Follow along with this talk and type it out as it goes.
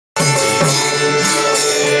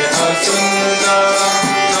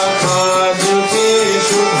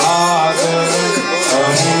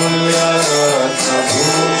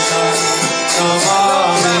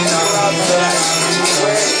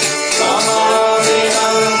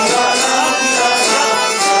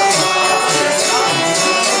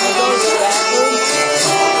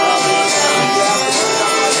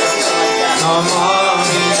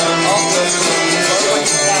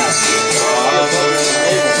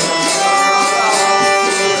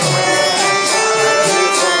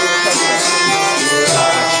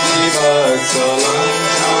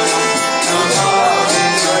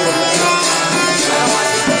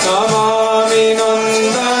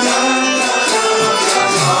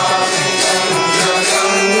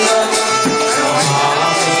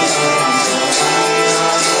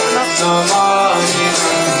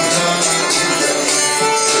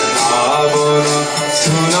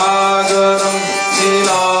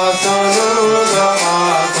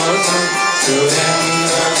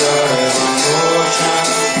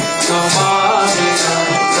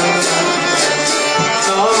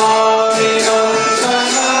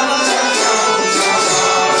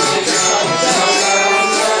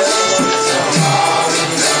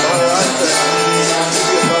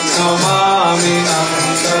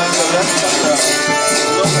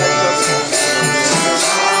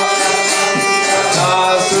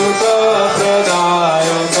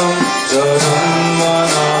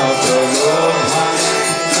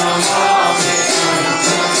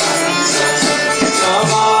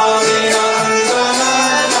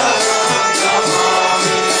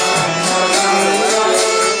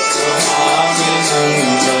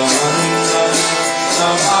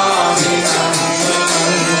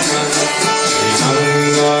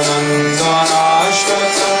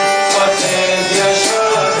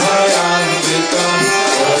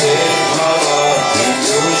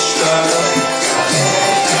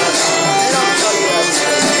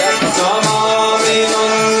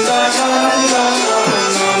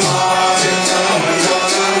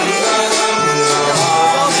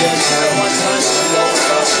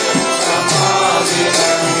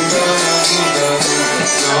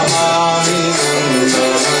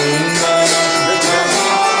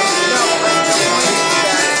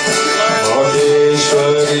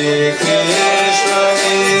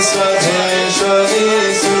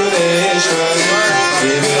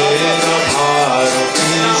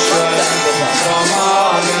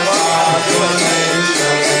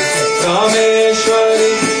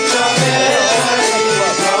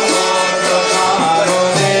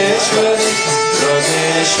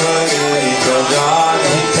Jagdishwari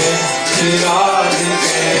Prajadhite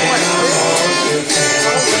Shiradhite Namostute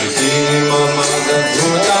Iti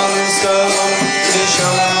Mamadadhutam Stavam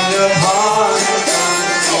Nishamya Bharatam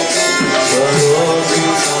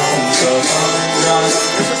Sarogitam Savanjan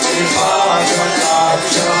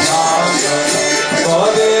Sripadachacha Bhajan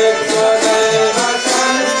Padet Padena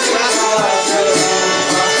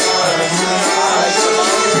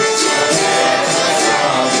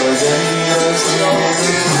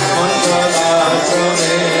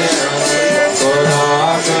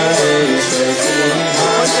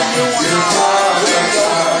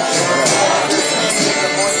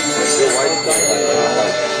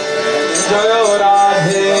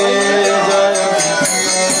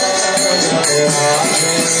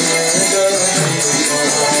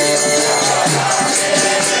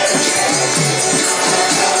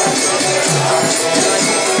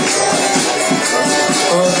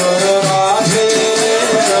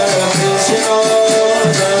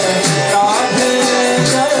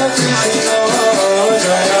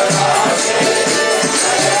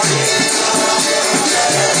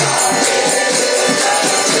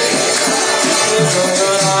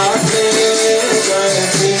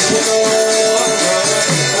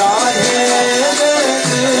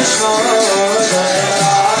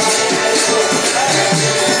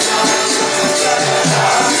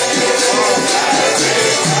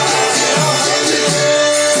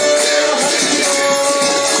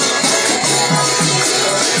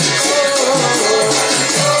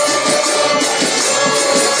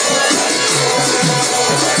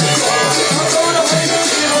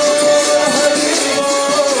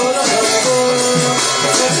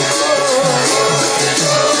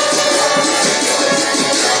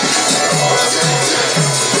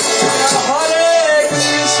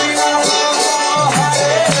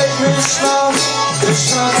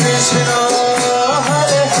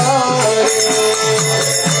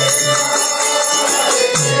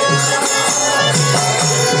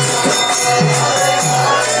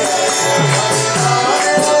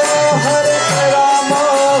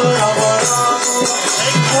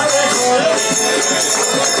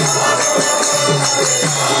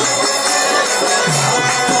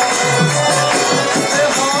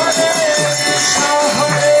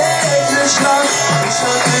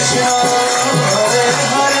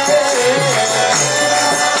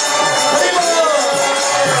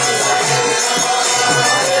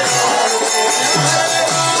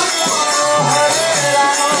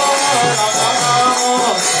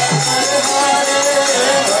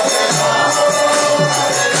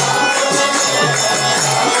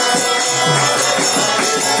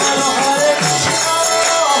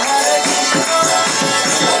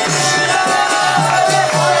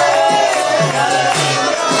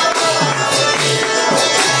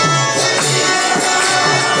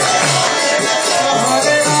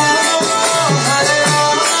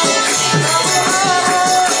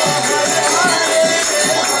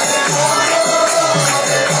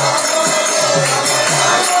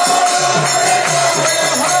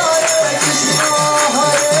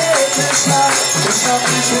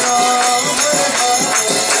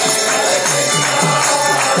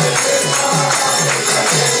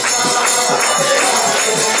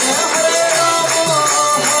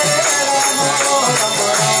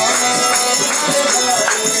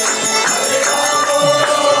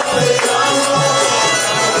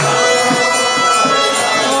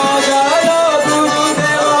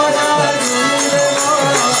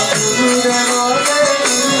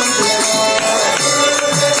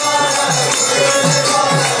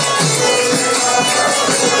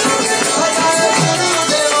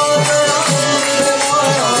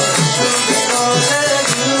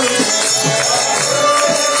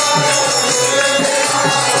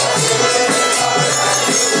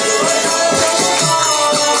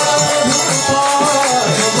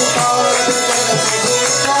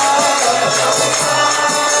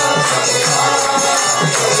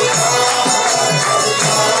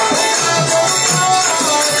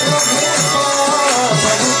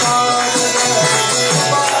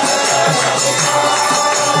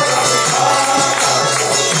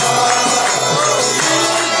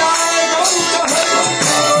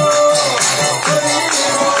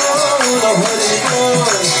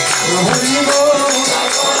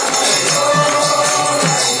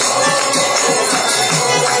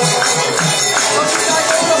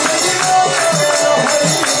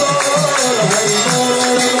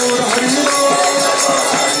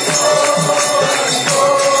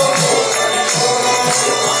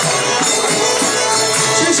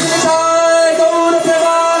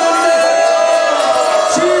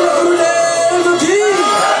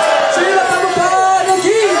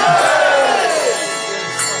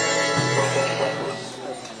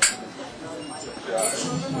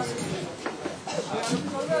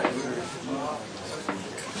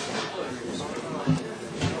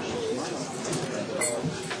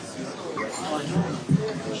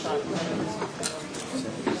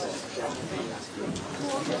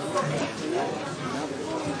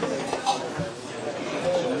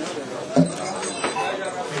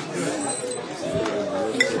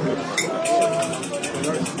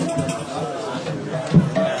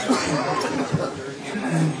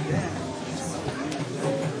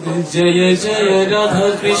जय जय राधा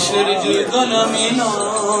कृष्ण जुगल मीना,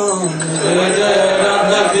 जय जय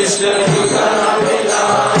राधा कृष्ण जुगल मीना,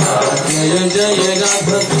 जय जय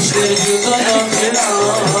राधा कृष्ण जुगल मीना,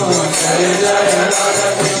 जय जय राधा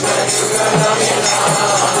कृष्ण जुगल मीना।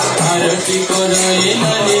 आरती करो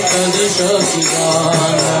ललित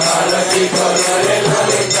दिशोगान, आरती करो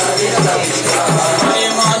ललित दिशोगान। हरे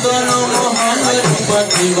मदन मोहन रूप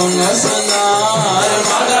त्रिभंग सनार,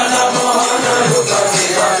 मदन मोहन रूप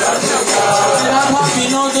राधा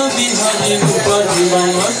विनोद बिहारी रूप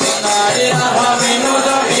त्रिभंग सनारे, राधा विनोद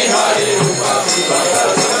बिहारी रूप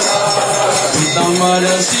पीताम्बर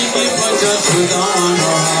सिंह भज सुदान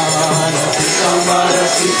हार, पीताम्बर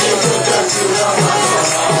सिंह भज सुदान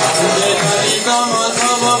हार। जय ललिता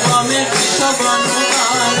माधव बामे कृष्ण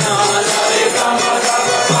गाना, ललिता माधव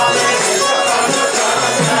बामे कृष्ण गाना,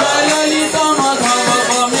 जय ललिता माधव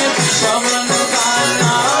बामे कृष्ण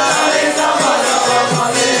गाना, ललिता माधव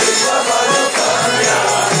बामे कृष्ण गाना।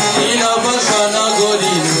 लीला बसन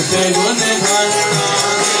गोरी रूपे गुण गाना,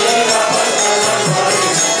 लीला बसन गोरी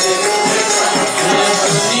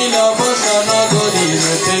लीला बसन गोरी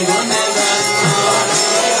रूपे गुण गाना।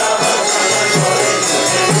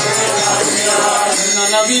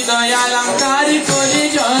 विदयालंकारी कोरी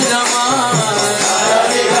जयमान,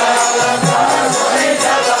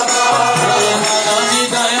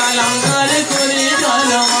 विदयालंकारी कोरी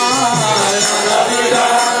जयमान।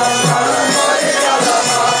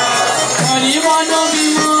 हरि मन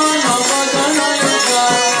विमान बदन युगा,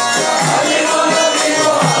 हरि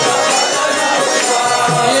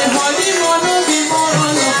मन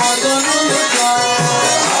विमान बदन युगा।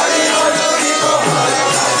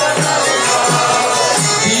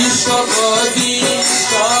 विश्वपदी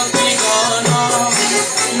शक्ति गान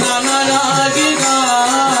नाना रागी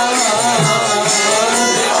गान,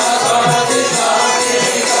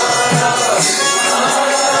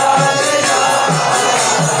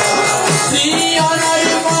 श्री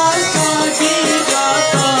हरि की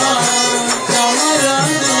गाता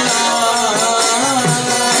समरंगना।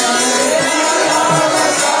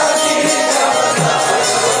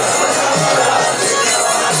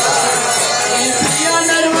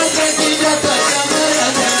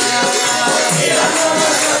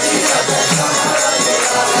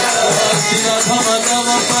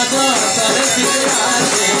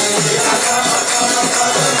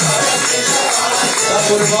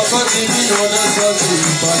 PureBhakti विनोद सखी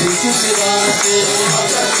परिचित गाते,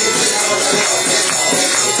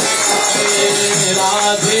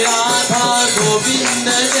 राधे राधा गोविंद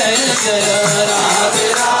जय जय, राधे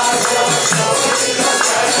राधा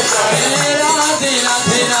राधे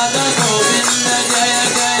राधे राधा गोविंद जय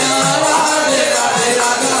जय, राधे राधे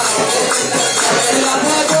राधा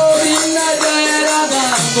राधा गोविंद जय, राधा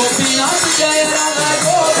गोपीनाथ जय, राधा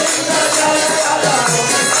गोविंद जय, राधा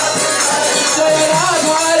जय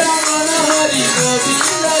राधा रमन हरि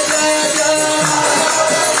गोविंद जय जय।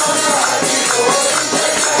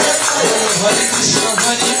 हरे कृष्ण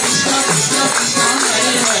कृष्ण कृष्ण हरे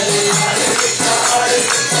हरे,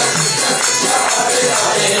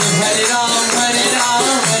 हरे राम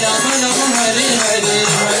राम राम हरे हरे।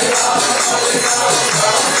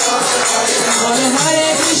 हरे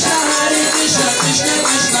कृष्ण कृष्ण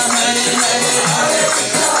कृष्ण हरे हरे,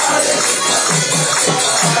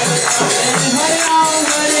 हरे Ram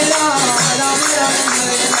Ram Ram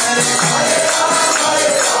Hare Hare.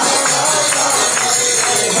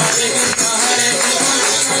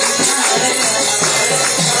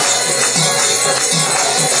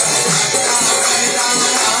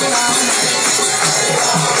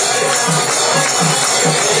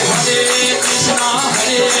 Hare Krishna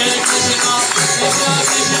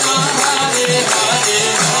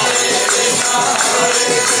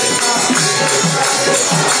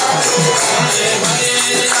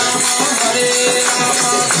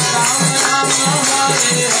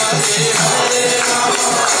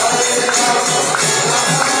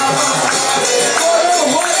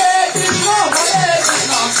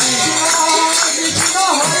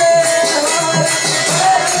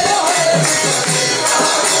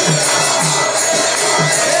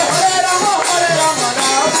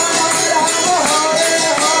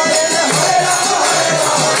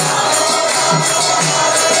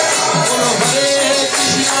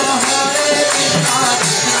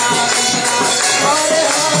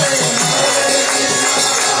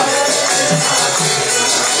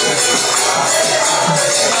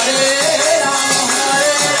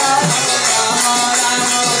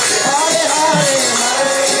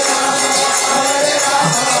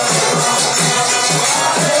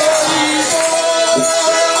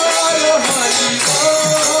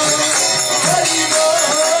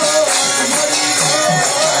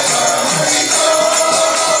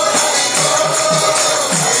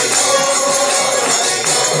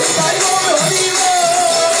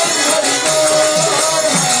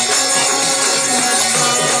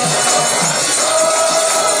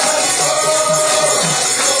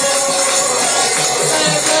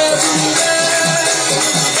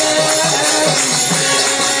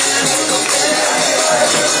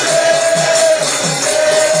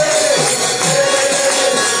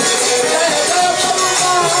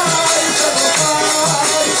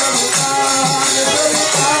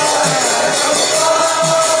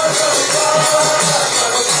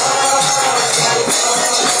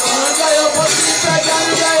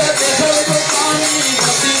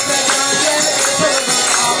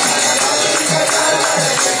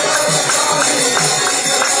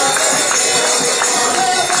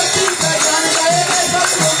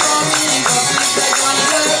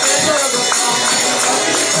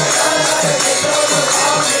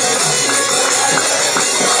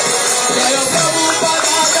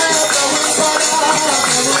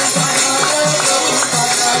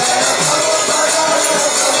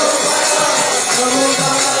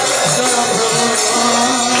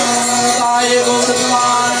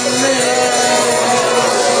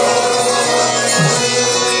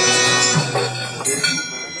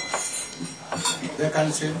They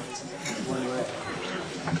can sing.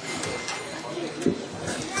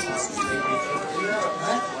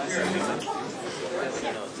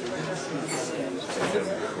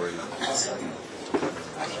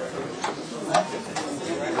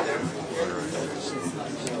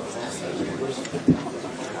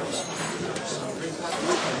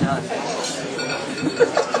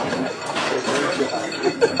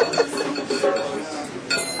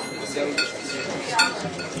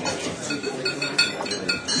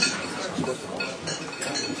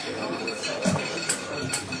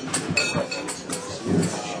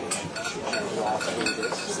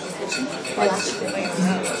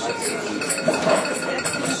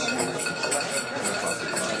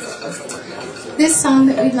 This song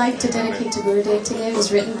that we'd like to dedicate to Gurudev today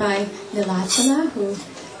was written by Nilachana, who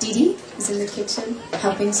Didi is in the kitchen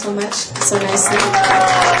helping so much, so nicely.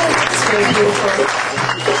 It's very beautiful.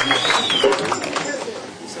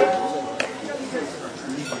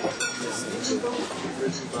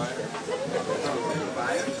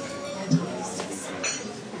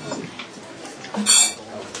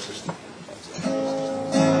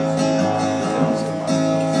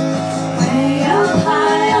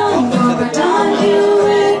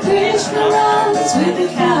 With the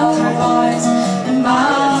cowboys and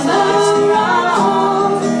Mama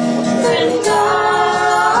Ram, Vrindavan.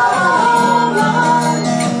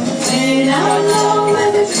 Way down low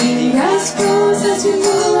where the green grass grows as we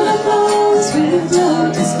move our bones with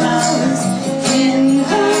lotus flowers.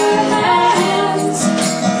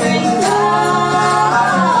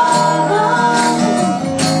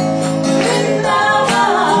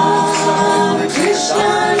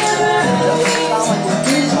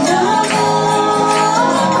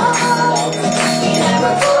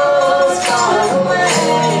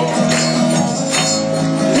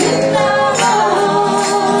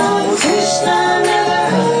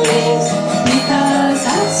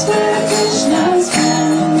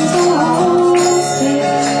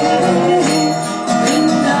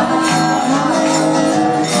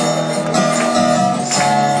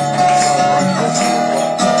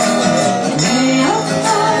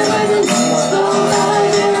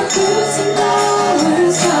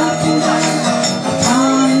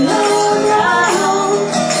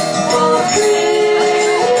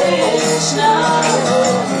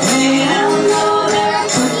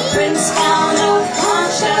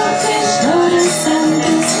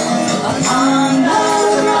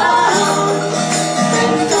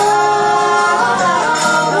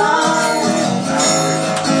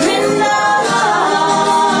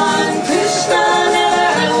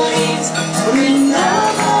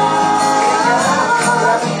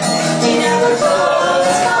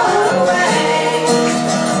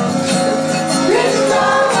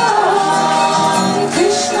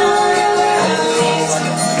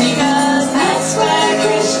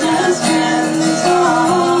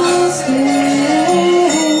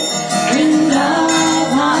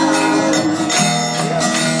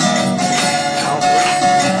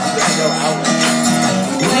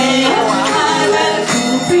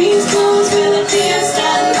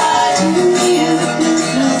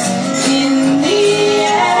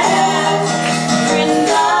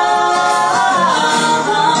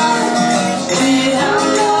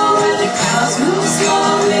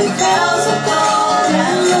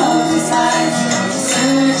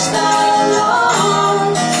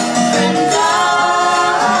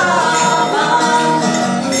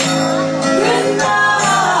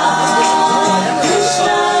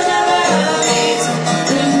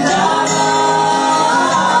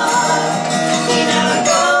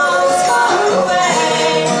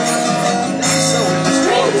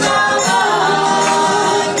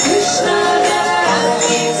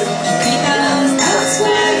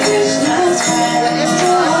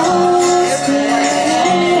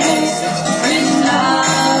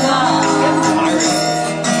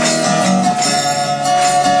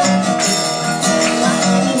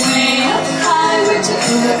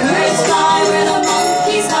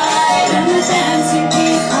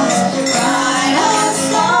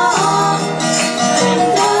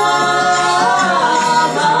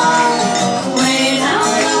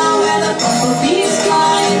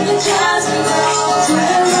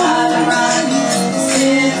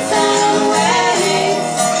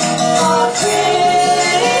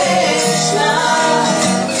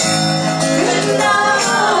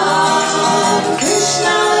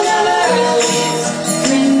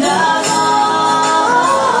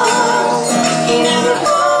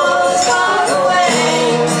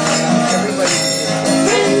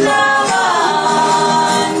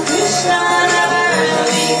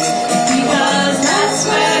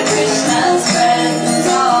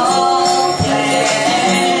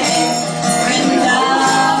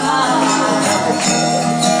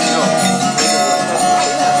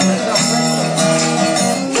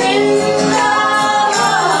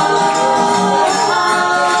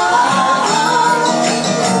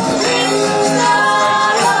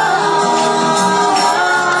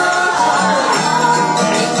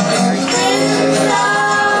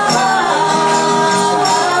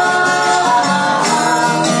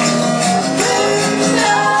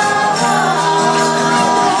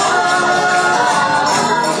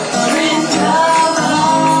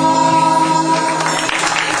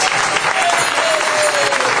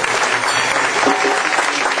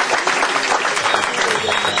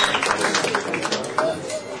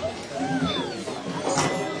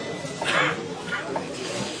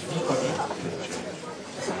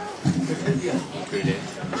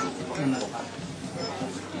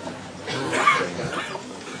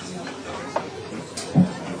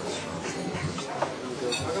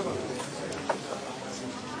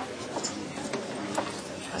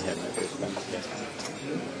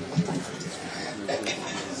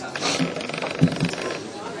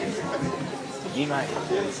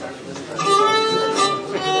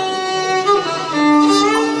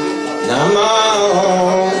 Namo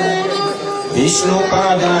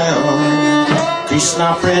Vishnupadaya Krishna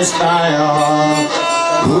Prestaya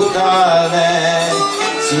Bhutale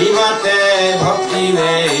Srimate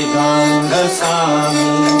Bhaktivedanta Swami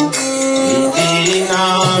Iti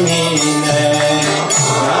Namine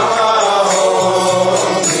Namo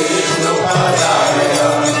Vishnupadaya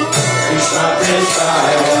Krishna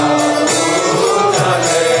Prestaya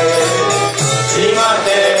Bhutale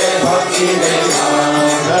Srimate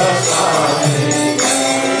Bhaktivedanta Swami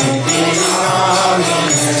Iti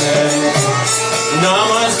Namine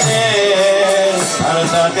Namaste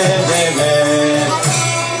Sarasate Deve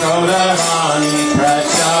Gauravani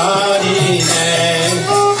Pracharine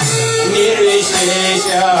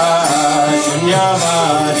Nirvishesha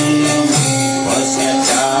Shunyavadi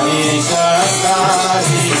Vasyachari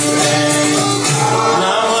Shakarine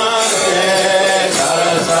Namaste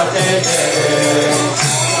Sarasate Deve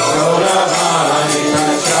Gauravani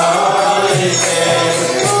Pracharine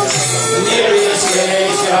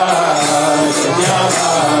Nirvishesha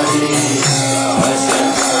Shunyavadi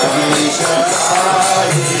Vasyachari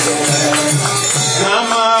Shakarine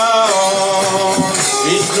Namo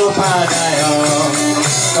Vishnupadaya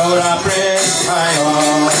Gaura Prestaya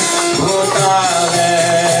Bhutale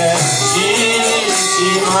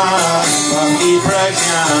Shima Bhakti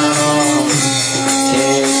Pragyano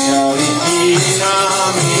Keshaviti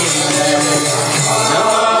Namine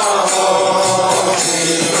Namo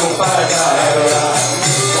Vishnupadaya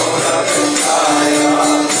Gaura Prestaya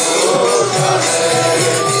Bhutale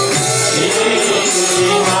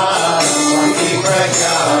Shima Bhakti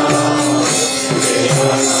Pragyano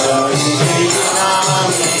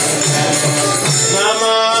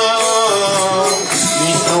Namo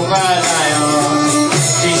Vishnupadaya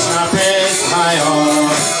Krishna Prestaya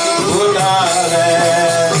Bhutale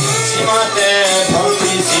Srimate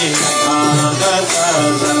Bhakti Siddhanta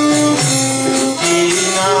Saraswati Iti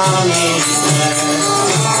Namine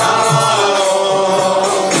Namo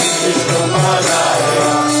Vishnupadaya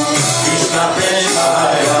Krishna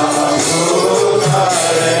Prestaya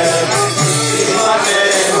Bhutale Srimate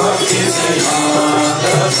Bhakti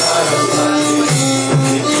Siddhanta Saraswati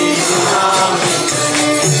Iti Namine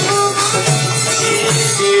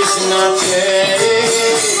Krishna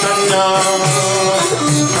Chaitanya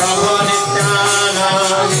Prabhu Nityananda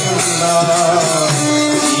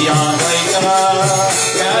Yadvaita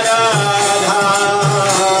Gadadha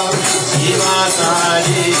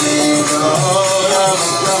Sivasadi Gaura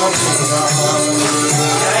Bhakta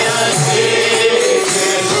Jaya Shri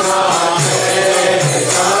Krishna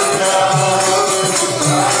Chaitanya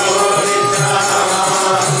Prabhu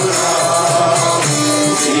Nityananda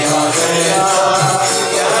Yadvaita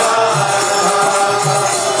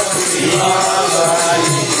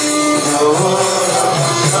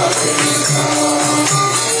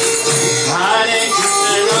Hare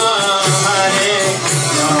Krishna, Hare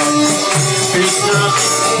Krishna,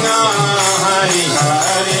 Krishna Hare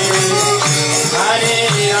Hare, Hare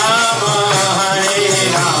Rama, Hare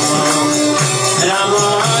Rama, Rama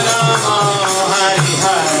Rama, Hare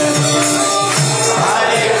Hare,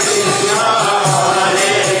 Hare Krishna,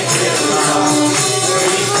 Hare Krishna,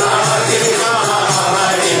 Krishna Krishna,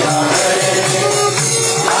 Hare Hare,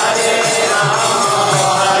 Hare Rama,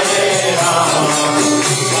 Hare Rama.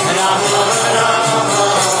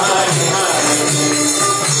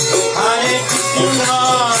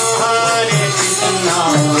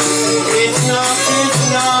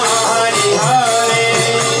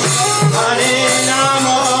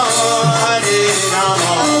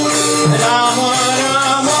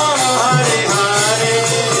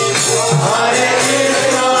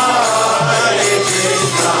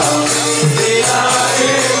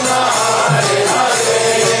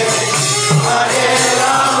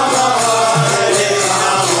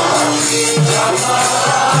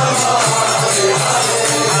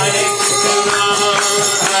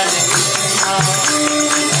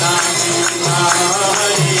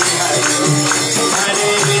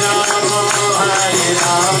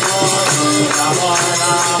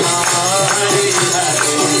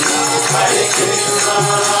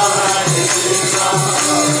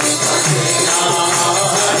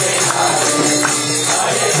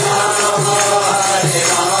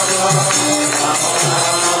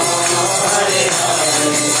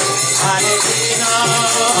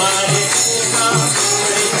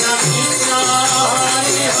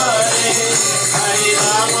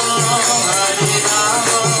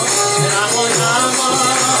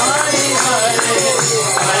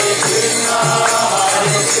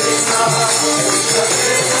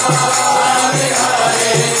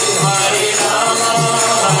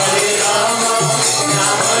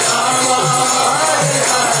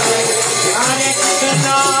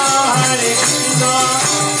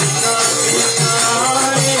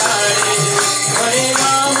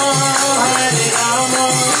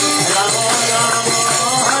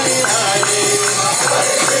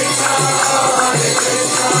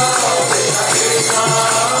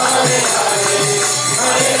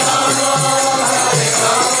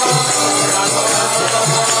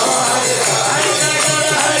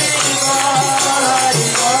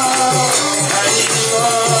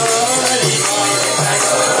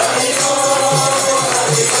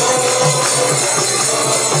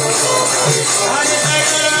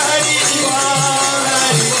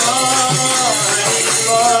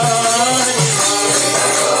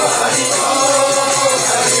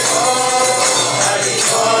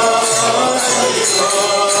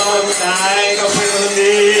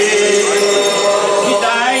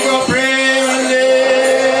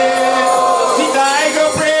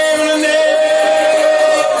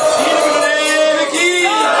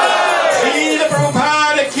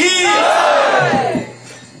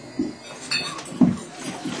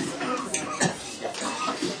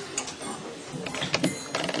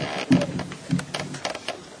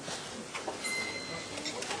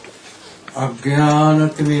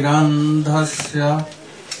 अज्ञानतिमिरान्धस्य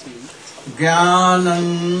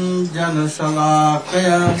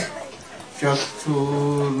ज्ञानञ्जनशलाकया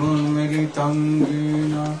चक्षुरुन्मीलितं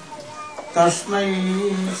येन तस्मै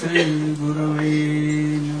श्रीगुरवे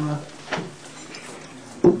नमः।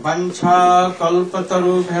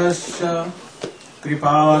 वञ्चाकल्पतरुभ्यश्च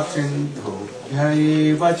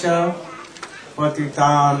कृपासिन्धुभ्यैव च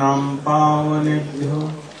पतितानां पावनेभ्यो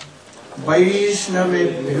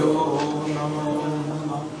वैष्णवेभ्यो नमो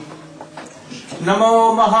नमः। नमो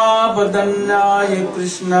महावदन्याय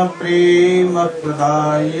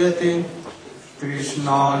कृष्णप्रेमप्रदायते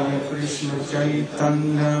कृष्णाय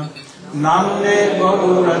कृष्णचैतन्य नाम्ने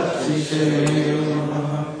गौरक्षिते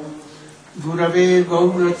नमः। गुरवे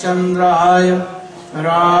गौरचन्द्राय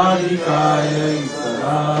राधिकाय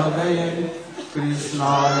तदालये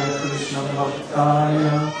कृष्णाय कृष्णभक्ताय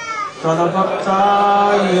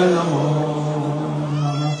तद्भक्ताय नमो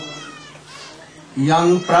नमः। यं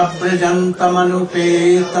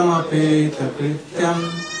प्रव्रजन्तमनुपेतमपेतकृत्यं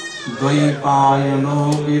द्वैपायनो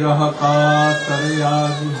विरहकातरया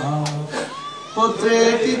विभाव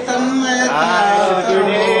पुत्रेति तन्मयतया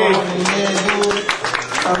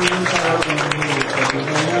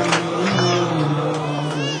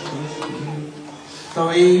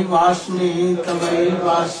तवैवास्मि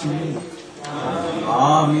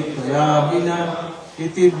मामि त्वया विना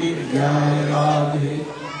इति विज्ञाय राधे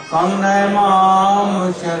करुणय माम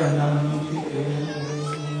चरणं टिके।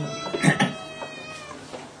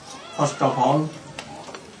 First of all,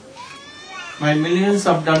 my millions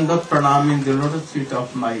of dandat pranam in the lotus feet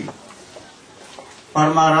of my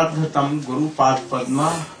Paramaradhatam Guru Pad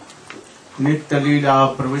Padma Nitya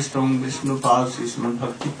Leela Pravishtam Vishnu Pad Srimad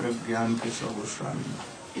Bhaktivedanta Goswami.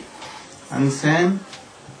 And same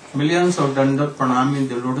millions of dandat pranam in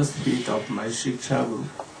the lotus feet of my Shiksha Guru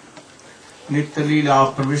Nitya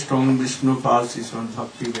Leela Pravishtam Vishnu Pad Srimad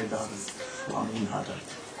Bhaktivedanta Swami Maharaj.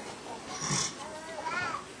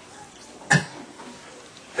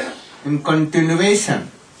 In continuation,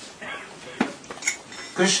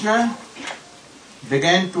 Krishna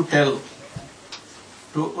began to tell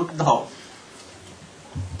to Uddhav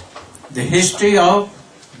the history of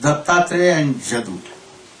Dattatreya and Jadu.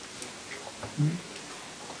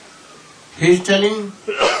 He is telling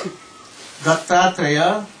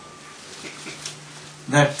Dattatreya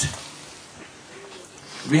that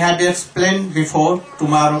we had explained before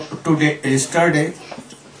yesterday,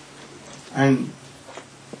 and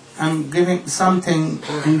I'm giving something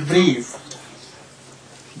in brief,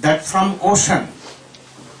 that from ocean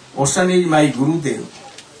is my Gurudev,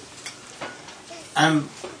 and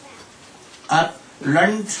I've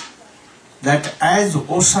learned that as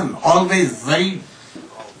ocean, always very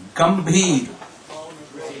gambhir,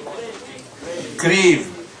 grave,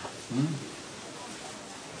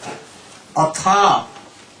 atha,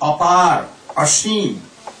 apar, asim,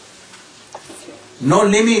 no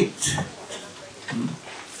limit,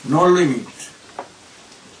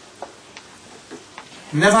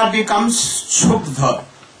 never becomes shubdha,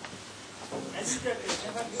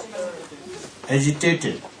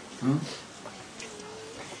 agitated.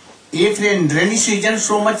 If in rainy season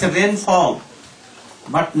so much rainfall,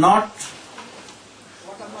 but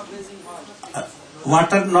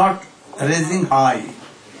water not raising high,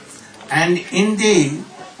 and in the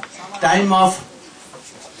time of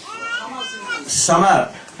summer,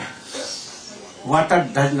 water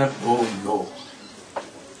does not go low.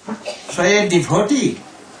 So a devotee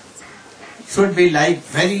should be like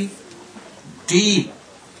very deep,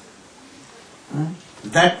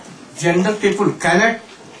 that general people cannot,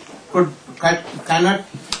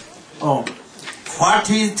 what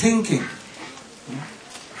he is thinking,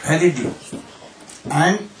 very deep.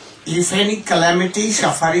 And if any calamity,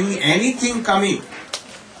 suffering, anything coming,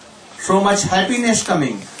 so much happiness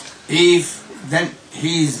coming, then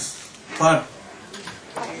he is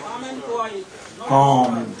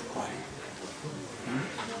calm and quiet,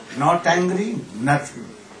 not angry, nothing.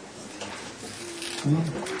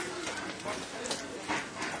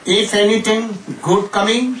 If anything good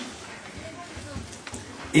coming,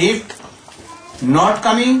 if not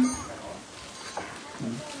coming,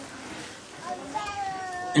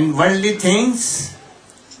 in worldly things,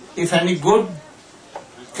 if any good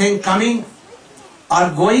thing coming or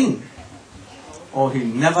going, he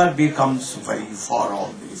never becomes very for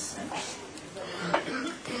all these things.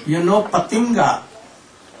 You know Patinga?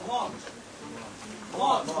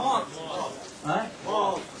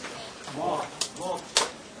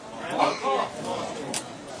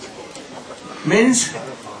 Means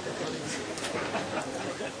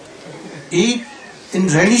if in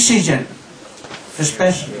rainy season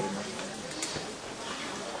especially,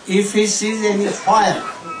 if he sees any fire,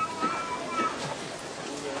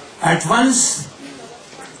 at once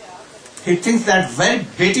he thinks that very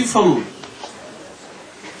beautiful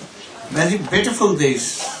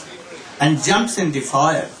this, and jumps in the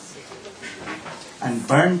fire and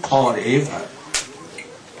burns forever.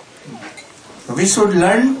 So we should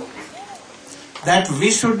learn that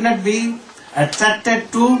we should not be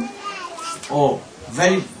attracted to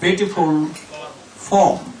very beautiful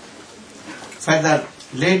form, whether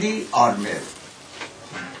lady or male.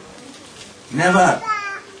 Never.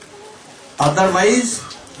 Otherwise,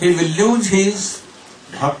 he will lose his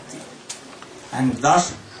bhakti, and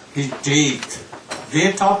thus his death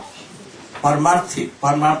of parmarthic,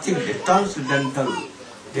 transcendental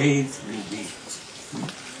death will be.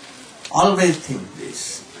 Always think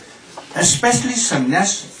this, especially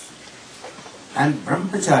sannyasis and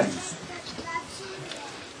brahmacharis,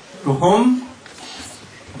 to whom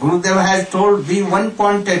Gurudev has told, be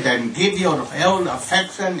one-pointed and give your whole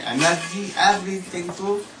affection, energy, everything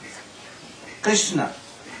to Krishna.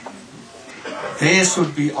 They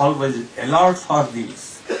should be always alert for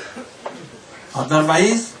this.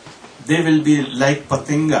 Otherwise, they will be like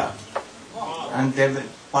Patinga, and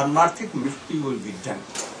parmarthic mukti will be done.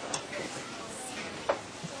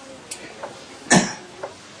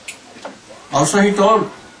 Also he told,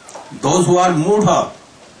 those who are mudha,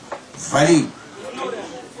 very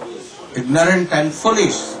ignorant and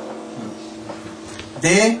foolish,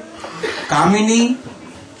 they Kamini,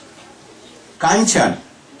 Kanchan.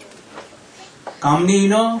 Kamini, you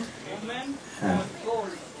know?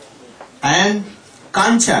 And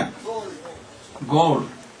Kanchan, gold.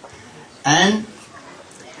 And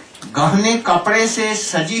गहने कपड़े से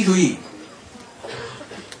सजी हुई,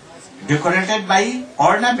 decorated by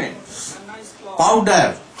ornaments,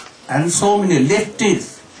 powder, and so many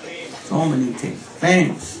lifties, so many things,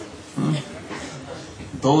 paints.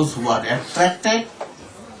 Those who are attracted,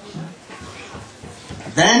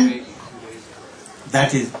 then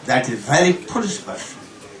that is very foolish person.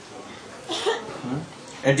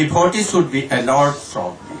 A devotee should be alert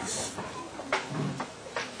from this.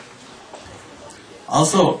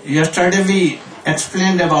 Also, yesterday we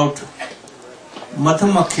explained about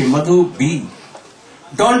Madhumakhi, Madhu bee.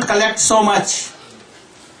 Don't collect so much,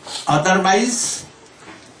 otherwise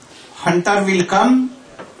hunter will come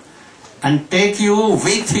and take you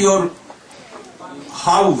with your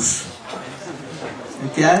house.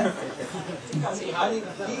 Okay?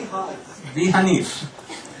 Bee honey.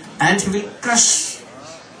 And he will crush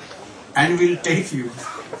and will take you.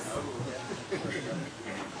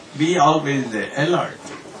 Be always alert.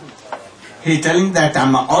 He is telling that I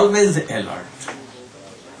am always alert.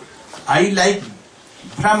 I like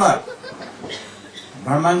Brahman.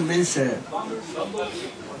 Brahman means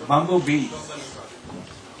bamboo bee.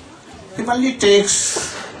 He only takes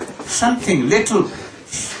something little,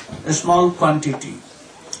 a small quantity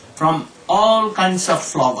from all kinds of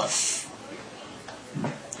flowers.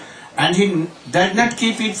 And he does not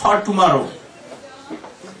keep it for tomorrow.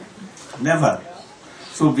 Never.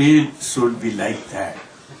 So we should be like that.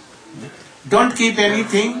 Don't keep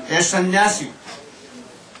anything. A sannyasi,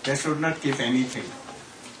 they should not keep anything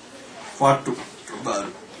for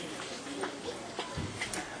tomorrow.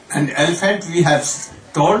 And elephant we have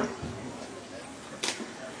told.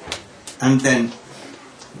 And then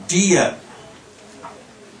deer.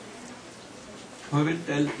 We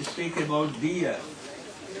will speak about deer.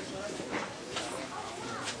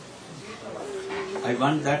 I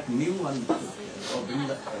want that new one. Oh, bring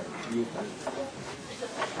the new one.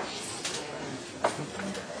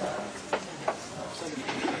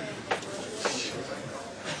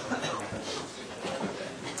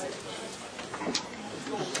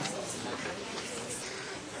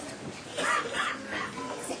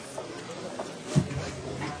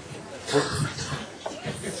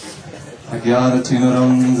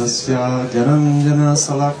 Agyaratinuram dasya jananjana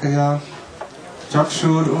salakaya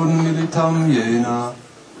chakshur unmilitam yena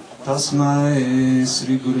tasmai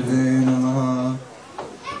Sri Gurave Namaha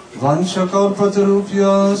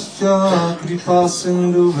Vanchakalpatarupyascha kripa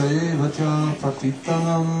sindhuvevacha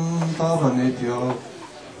patitanam pavanebhyo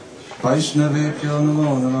Vaishnavebhyo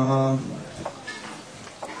namo namaha.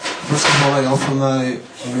 First of all, I offer my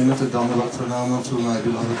unlimited Dandavat Pranama to my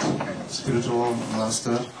beloved spiritual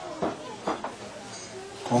master,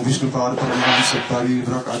 Om Vishnupada Paramahamsa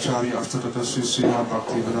Parivrak Acharya Ashtadhata Srimad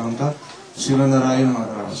Bhaktivedanta, Srila Narayan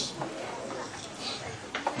Maharaj.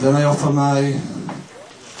 Then I offer my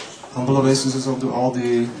humble obeisances unto all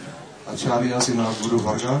the Acharyas in our Guru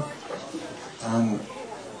Varga and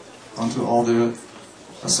unto all the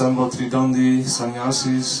assembled Tridandi,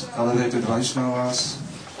 Sannyasis, elevated Vaishnavas,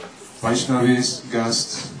 Vaishnavis,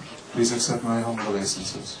 guests, Please accept my humble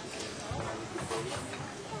obeisances.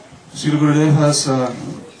 Srila Gurudev has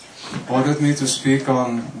ordered me to speak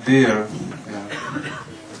on deer. Yeah.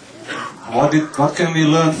 What can we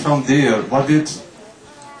learn from deer? What did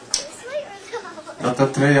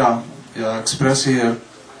Dattatreya express here?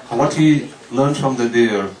 What he learned from the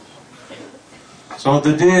deer. So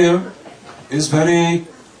the deer is very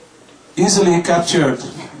easily captured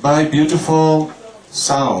by beautiful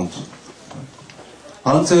sound.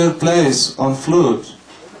 Hunter plays on flute,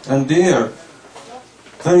 and deer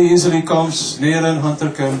very easily comes near, and hunter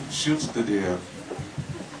can shoot the deer.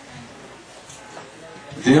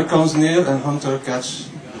 Deer comes near and hunter catch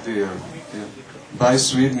the deer by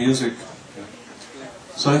sweet music.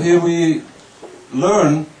 So here we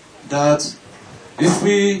learn that if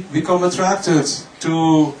we become attracted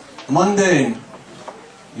to mundane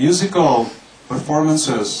musical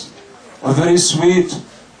performances or very sweet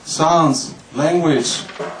sounds, language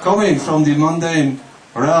coming from the mundane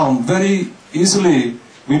realm, very easily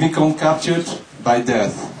we become captured by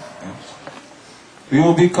death. We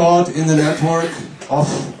will be caught in the network of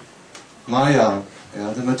Maya,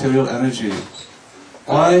 the material energy.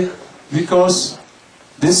 Why? Because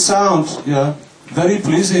this sound, very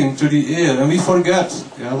pleasing to the ear, and we forget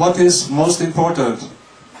what is most important.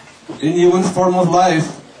 In human form of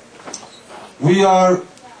life, we are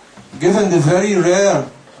given the very rare,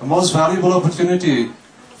 most valuable opportunity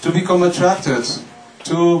to become attracted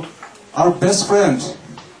to our best friend,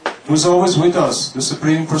 who is always with us, the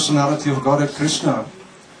Supreme Personality of Godhead Krishna.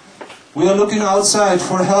 We are looking outside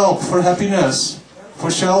for help, for happiness, for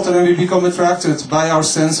shelter, and we become attracted by our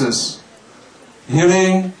senses.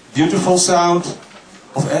 Hearing beautiful sound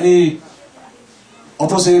of any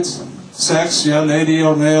opposite sex, lady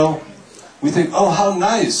or male, we think, oh, how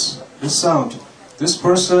nice this sound. This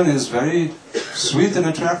person is very sweet and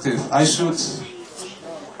attractive. I should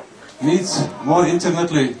meet more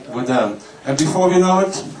intimately with them. And before we know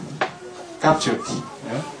it, captured.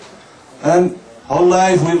 And whole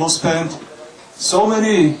life we will spend so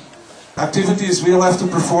many activities we will have to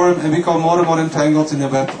perform and become more and more entangled in the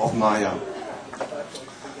web of Maya.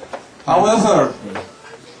 However,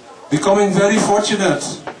 becoming very fortunate,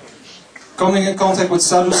 coming in contact with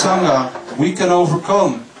Sadhu Sangha, we can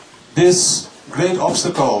overcome this great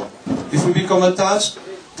obstacle if we become attached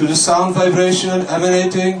to the sound vibration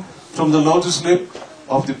emanating from the lotus lip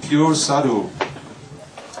of the pure Sadhu.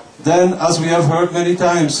 Then, as we have heard many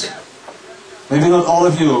times, maybe not all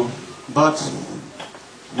of you, but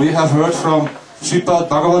we have heard from Srimad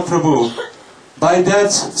Bhagavat Prabhu, by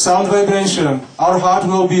that sound vibration, our heart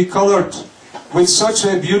will be colored with such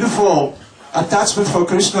a beautiful attachment for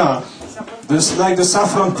Krishna, like the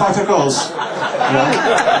saffron particles.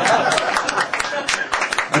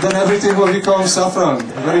 And then everything will become saffron,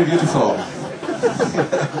 very beautiful.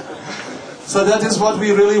 So that is what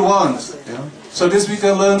we really want. So this we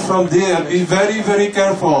can learn from there. Be very, very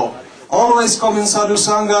careful. Always come in Sadhu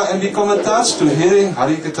Sangha and become attached to hearing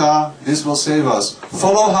Harikatha. This will save us.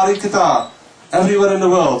 Follow Harikatha everywhere in the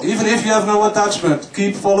world. Even if you have no attachment,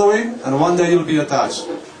 keep following and one day you'll be attached.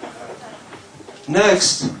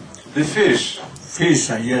 Next, the fish. Fish,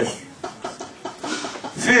 yes.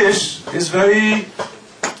 Fish is very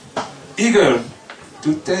eager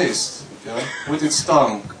to taste with its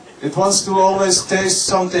tongue. It wants to always taste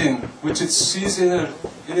something which it sees in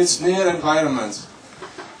its near environment.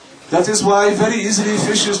 That is why very easily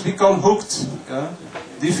fishes become hooked.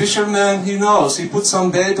 The fisherman, he knows, he puts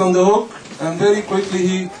some bait on the hook and very quickly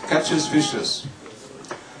he catches fishes.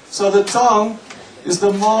 So the tongue is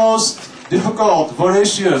the most difficult,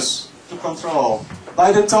 voracious to control.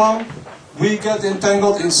 By the tongue, we get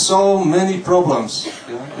entangled in so many problems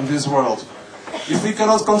in this world. If we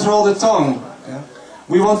cannot control the tongue,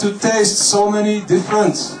 we want to taste so many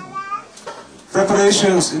different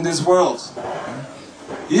preparations in this world.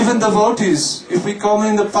 Even devotees, if we come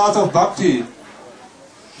in the path of bhakti,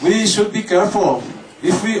 we should be careful.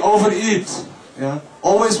 If we overeat,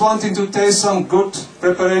 always wanting to taste some good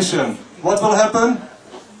preparation, what will happen?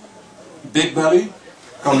 Big belly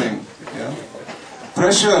coming.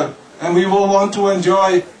 Pressure, and we will want to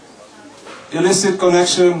enjoy illicit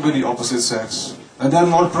connection with the opposite sex. And then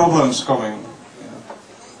more problems coming.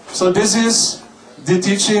 So this is the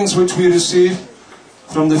teachings which we receive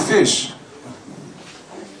from the fish.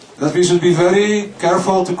 That we should be very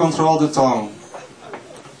careful to control the tongue.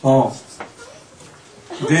 Oh,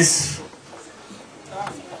 this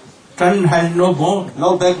tongue has no bone.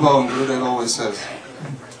 No backbone, Gurudev always says.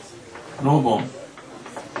 No bone.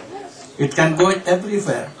 It can go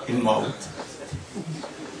everywhere in mouth.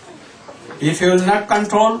 If you will not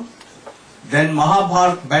control, then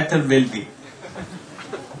Mahabharata battle will be.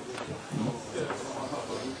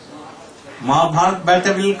 Mahabharata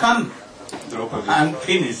battle will come and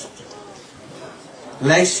finished.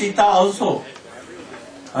 Like Sita also,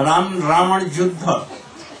 Raman Yuddha,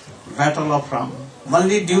 battle of Ram.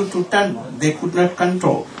 Only due to 10, they could not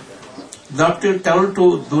control. Doctor told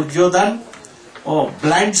to Duryodhan, oh,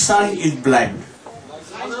 blind son is blind.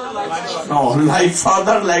 No, like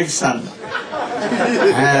father, like son.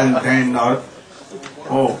 And then, oh,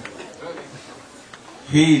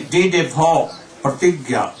 he did a vow,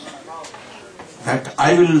 pratigya, that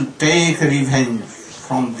I will take revenge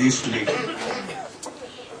from this lady.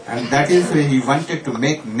 And that is why he wanted to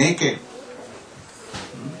make naked.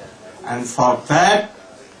 And for that,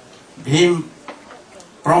 Bhim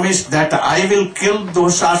promised that I will kill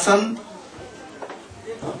Dushasan,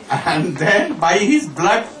 and then by his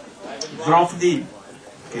blood, Draupadi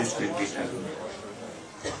is will be done.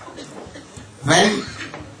 When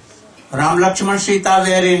Ram, Lakshman, Sita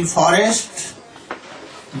were in forest,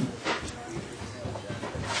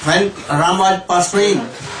 when Ram was pursuing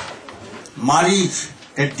Maharaj,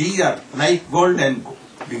 a deer like golden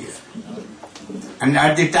deer, and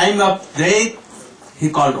at the time of death, he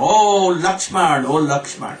called, "Oh Lakshman, oh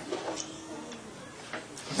Lakshman."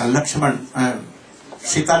 And Lakshman,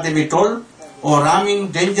 Sita Devi told, "Oh Ram,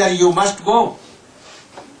 in danger, you must go."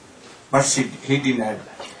 But he denied.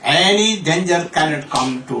 Any danger cannot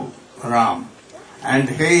come to Ram, and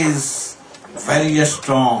he is very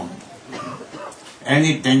strong.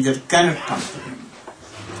 Any danger cannot come to him.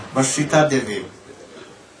 But Sita Devi,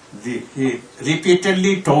 he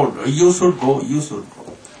repeatedly told, "You should go, you should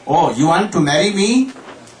go. Oh, you want to marry me?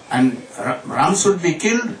 And Ram should be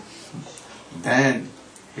killed?" Then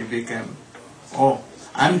he became, "Oh,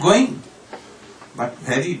 I'm going, but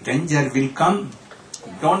very danger will come.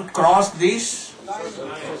 Don't cross this."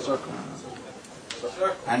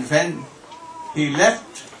 And when he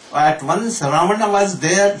left, at once Ravana was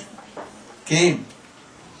there, came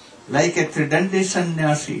like a Tridandi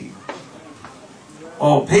sannyasi.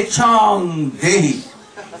 "Oh, Bhikshang Dehi,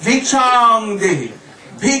 Bhikshang Dehi,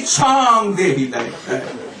 Bhikshang Dehi," like that.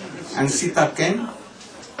 And Sita came,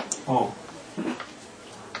 "Oh,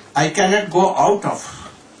 I cannot go out of,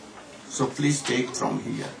 so please take from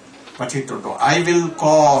here." But he told, "I will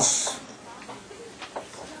cause,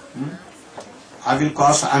 I will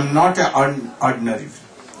cause, I am not an ordinary."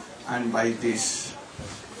 And by this,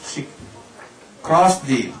 she crossed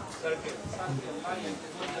the,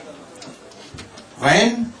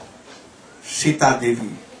 when Sita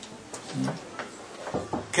Devi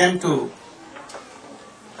came to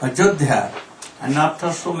Ajodhya, and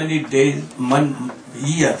after so many days,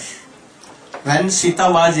 years, when Sita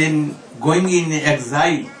was going in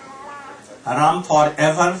exile, Ram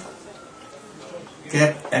forever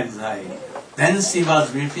kept exile. Then she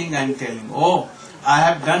was weeping and telling, "Oh, I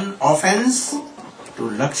have done offense to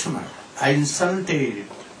Lakshman. I insulted.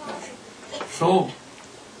 So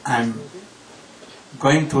I am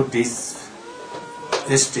going to this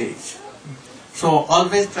stage. So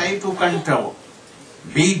always try to control.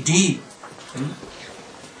 Be deep."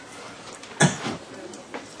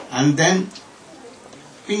 And then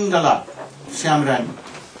Pingala, Shyamrani.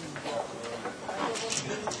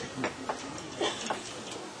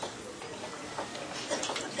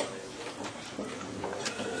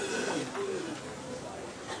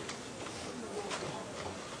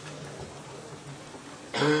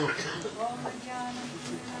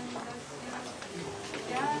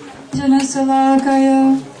 Janasalakaya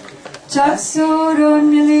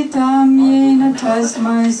Chaksurunmilitam Yena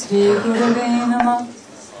Tasmai Sri Gurave Namah.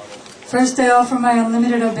 First, I offer my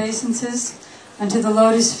unlimited obeisances unto the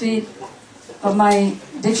lotus feet of my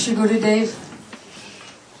Diksha Gurudev.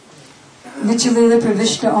 Vichalila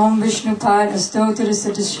Pravishta Om Vishnu Pad Astotara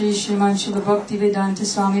Satasri Srimad Srila Bhaktivedanta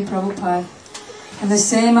Swami Prabhupada. And the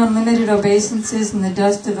same unlimited obeisances in the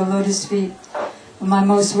dust of the lotus feet of my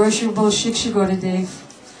most worshipable Shiksha Gurudev.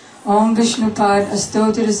 Om Vishnu Pad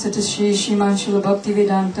Astotara Satasri Srimad Srila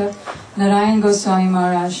Bhaktivedanta Narayan Goswami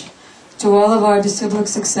Maharaj. To all of our disciplic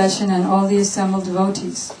succession and all the assembled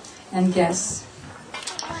devotees and guests.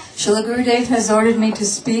 Srila Gurudev has ordered me to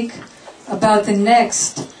speak about the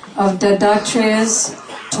next of Dattatreya's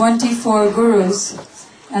 24 gurus,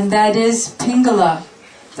 and that is Pingala,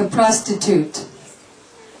 the prostitute.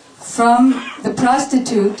 From the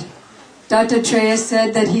prostitute, Dattatreya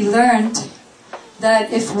said that he learned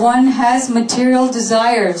that if one has material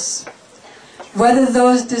desires, whether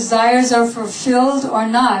those desires are fulfilled or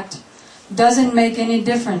not, doesn't make any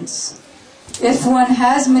difference. If one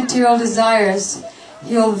has material desires,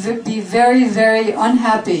 he'll be very, very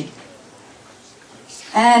unhappy.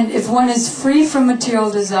 And if one is free from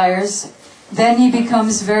material desires, then he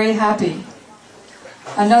becomes very happy.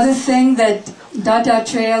 Another thing that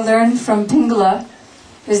Dattatreya learned from Pingala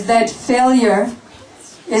is that failure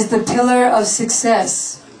is the pillar of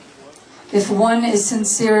success, if one is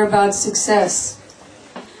sincere about success.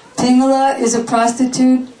 Pingala is a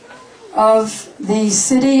prostitute of the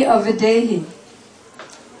city of Videhi.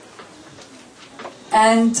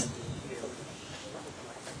 And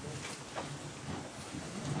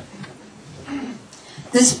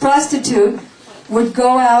this prostitute would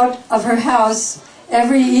go out of her house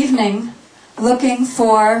every evening looking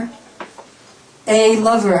for a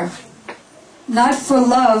lover. Not for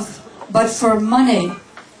love, but for money,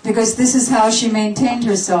 because this is how she maintained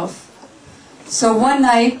herself. So one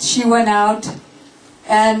night she went out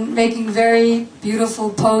and making very beautiful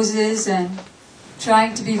poses and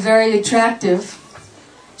trying to be very attractive.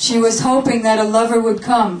 She was hoping that a lover would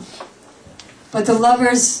come. But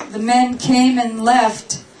the men came and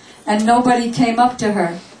left, and nobody came up to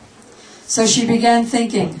her. So she began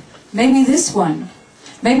thinking, maybe this one,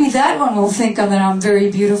 maybe that one will think that I'm very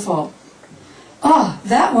beautiful. Oh,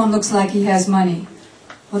 that one looks like he has money.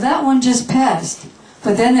 Well, that one just passed.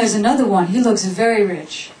 But then there's another one, he looks very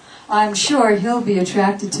rich. I'm sure he'll be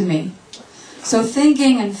attracted to me. So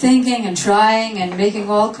thinking and trying and making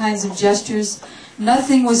all kinds of gestures,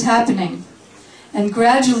 nothing was happening. And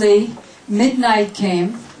gradually, midnight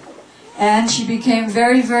came, and she became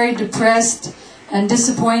very, very depressed and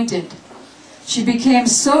disappointed. She became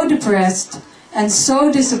so depressed and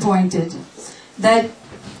so disappointed that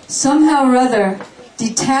somehow or other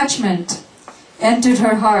detachment entered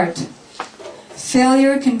her heart.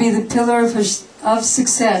 Failure can be the pillar of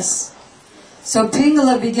success. So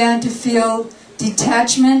Pingala began to feel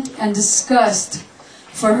detachment and disgust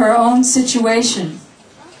for her own situation.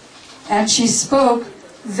 And she spoke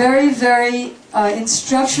very, very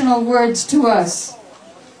instructional words to us.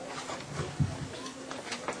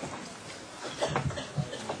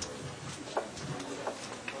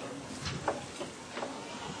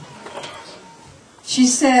 She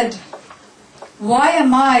said, "Why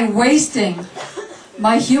am I wasting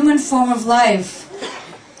my human form of life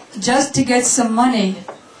just to get some money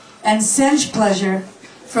and sense pleasure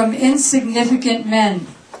from insignificant men?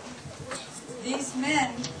 These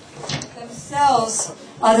men themselves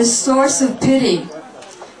are the source of pity.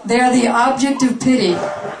 They are the object of pity.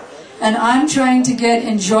 And I'm trying to get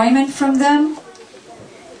enjoyment from them?"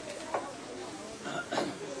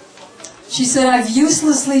 She said, "I've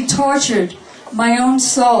uselessly tortured my own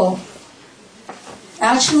soul.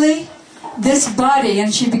 Actually, this body,"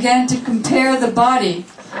 and she began to compare the body,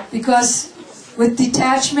 because with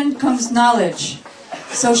detachment comes knowledge.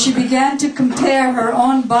 So she began to compare her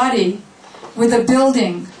own body with a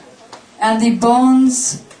building, and the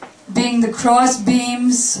bones being the cross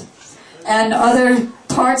beams, and other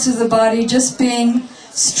parts of the body just being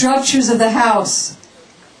structures of the house.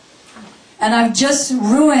 And I've just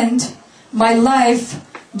ruined my life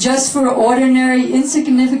just for ordinary,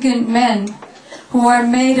 insignificant men who are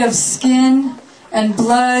made of skin and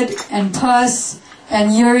blood and pus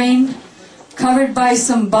and urine, covered by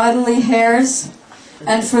some bodily hairs.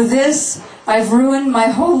 And for this, I've ruined my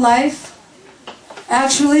whole life.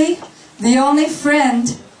 Actually, the only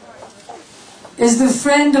friend is the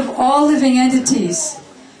friend of all living entities,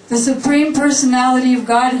 the Supreme Personality of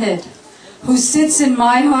Godhead, who sits in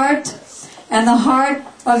my heart and the heart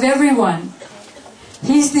of everyone.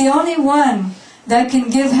 He's the only one that can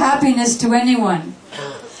give happiness to anyone.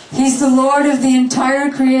 He's the Lord of the entire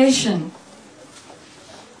creation.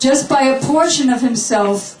 Just by a portion of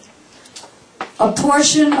himself, a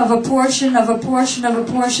portion of a portion of a portion of a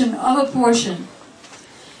portion of a portion,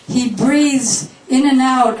 he breathes in and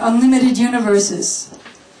out unlimited universes.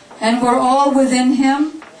 And we're all within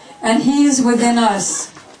him, and he is within us.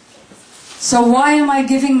 So why am I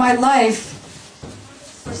giving my life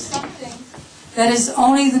for something that is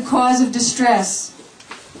only the cause of distress?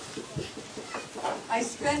 I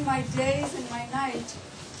spend my days and my night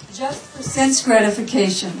just for sense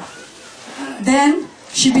gratification. Then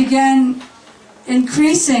she began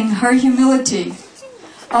increasing her humility.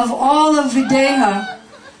 Of all of Videha,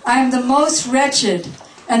 I am the most wretched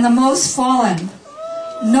and the most fallen.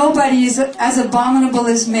 Nobody is as abominable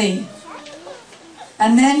as me.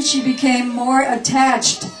 And then she became more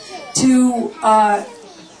attached to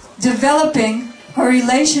developing her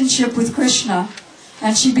relationship with Krishna,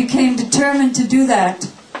 and she became determined to do that.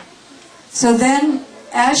 So then,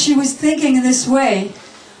 as she was thinking in this way,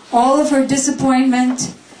 all of her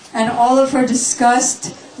disappointment and all of her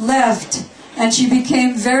disgust left, and she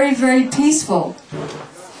became very, very peaceful,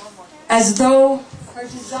 as though her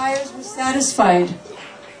desires were satisfied.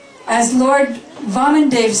 As Lord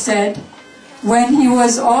Vamandev said, when he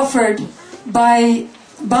was offered by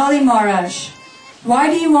Bali Maharaj, why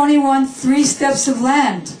do you only want 3 steps of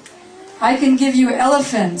land? I can give you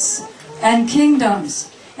elephants and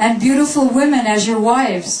kingdoms and beautiful women as your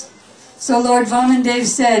wives. So Lord Vamandev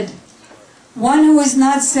said, one who is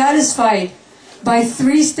not satisfied by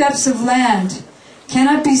 3 steps of land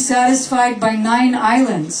cannot be satisfied by 9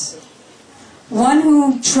 islands. One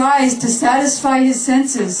who tries to satisfy his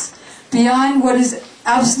senses beyond what is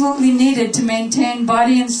absolutely needed to maintain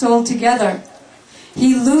body and soul together,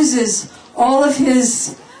 he loses all of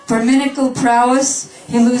his Brahminical prowess,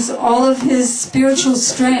 he loses all of his spiritual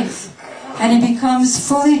strength, and he becomes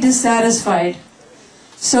fully dissatisfied.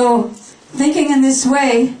 So, thinking in this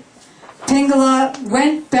way, Pingala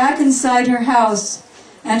went back inside her house,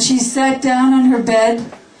 and she sat down on her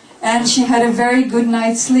bed, and she had a very good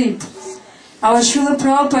night's sleep. Our Srila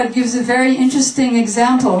Prabhupada gives a very interesting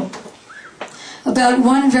example about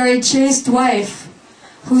one very chaste wife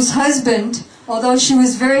whose husband, although she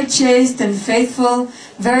was very chaste and faithful,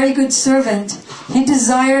 very good servant, he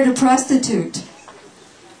desired a prostitute.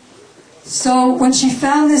 So when she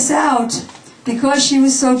found this out, because she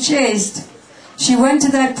was so chaste, she went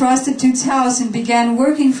to that prostitute's house and began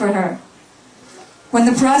working for her. When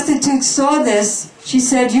the prostitute saw this, she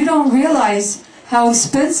said, "You don't realize how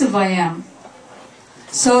expensive I am."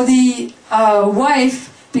 So the wife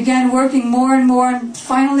began working more and more, and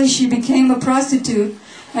finally she became a prostitute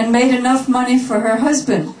and made enough money for her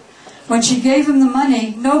husband. When she gave him the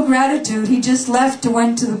money, no gratitude, he just left and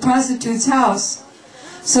went to the prostitute's house.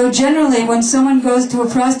 So generally, when someone goes to a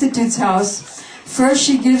prostitute's house, first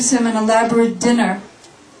she gives him an elaborate dinner.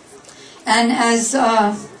 And as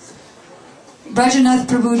Brajanath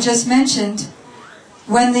Prabhu just mentioned,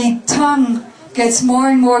 when the tongue gets more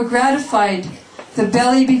and more gratified, the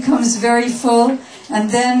belly becomes very full, and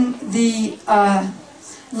then the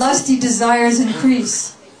lusty desires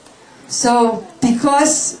increase. So,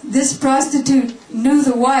 because this prostitute knew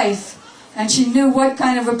the wife, and she knew what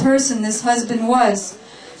kind of a person this husband was,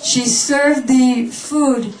 she served the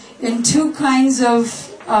food in 2 kinds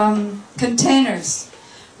of containers.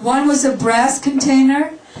 One was a brass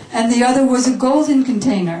container, and the other was a golden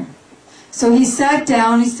container. So he sat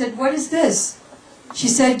down, he said, "What is this?" She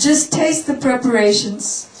said, "Just taste the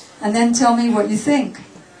preparations, and then tell me what you think."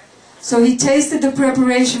 So he tasted the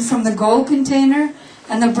preparation from the gold container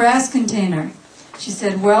and the brass container. She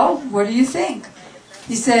said, "Well, what do you think?"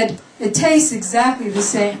 He said, "It tastes exactly the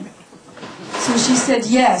same." So she said,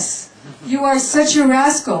 "Yes, you are such a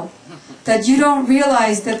rascal that you don't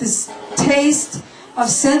realize that this taste of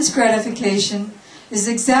sense gratification is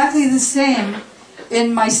exactly the same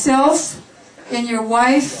in myself, in your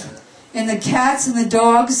wife, in the cats and the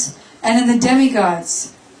dogs, and in the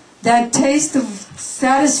demigods. That taste of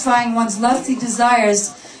satisfying one's lusty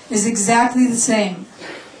desires is exactly the same."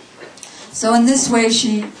 So in this way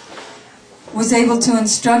she was able to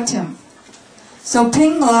instruct him. So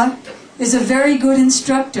Pingala is a very good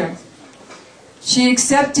instructor. She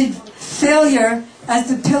accepted failure as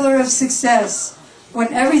the pillar of success.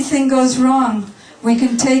 When everything goes wrong, we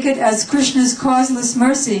can take it as Krishna's causeless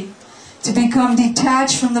mercy to become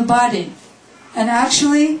detached from the body. And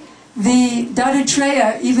actually, the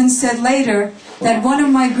Dattatreya even said later that one of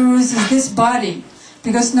my gurus is this body,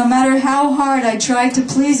 because no matter how hard I try to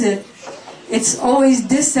please it, it's always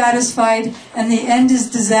dissatisfied and the end is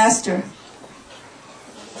disaster.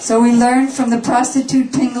 So we learn from the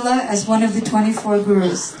prostitute Pingala as one of the 24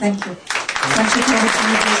 gurus. Thank you.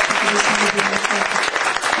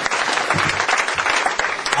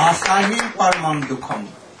 Asahi paramam dukham,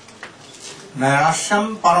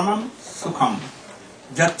 nairasham paramam sukham,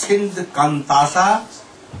 jatchind kantasa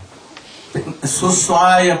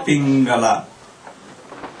suswaya Pingala.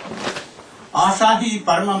 Asahi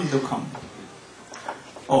paramam dukham.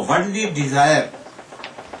 Oh, worldly desire.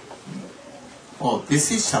 Oh, this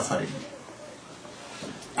is suffering.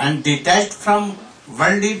 And detached from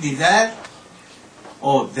worldly desire,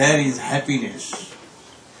 oh, there is happiness.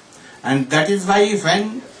 And that is why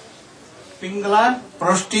when Pingala,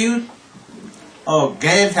 prostitute, oh,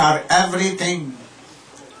 gave her everything,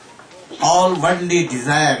 all worldly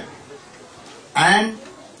desire, and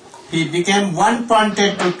he became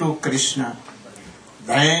one-pointed to Krishna.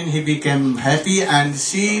 Then he became happy, and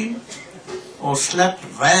she slept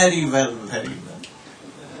very well, very well.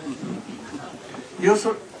 You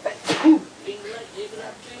should.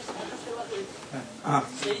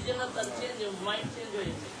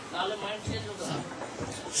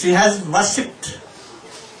 She has worshipped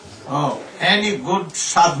any good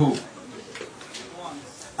sadhu,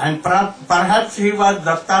 and perhaps he was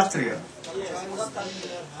Dattatreya.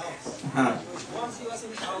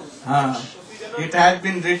 It had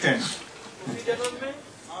been written.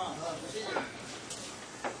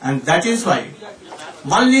 And that is why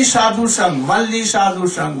only sadhu sang, only sadhu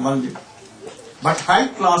sang, only. But high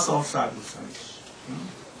class of sadhu sang.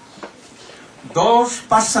 Those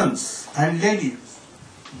persons and ladies,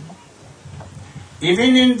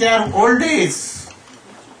 even in their old age,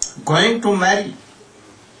 going to marry,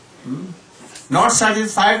 not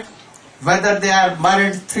satisfied whether they are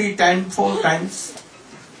married 3 times, 4 times,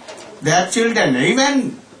 they have children,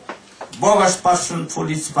 even bogus person,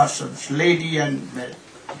 foolish persons, lady and man.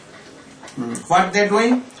 What they are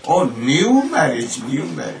doing? Oh, new marriage,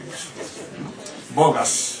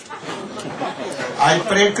 bogus. I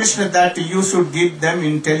pray Krishna that you should give them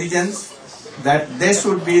intelligence, that they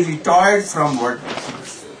should be retired from worldly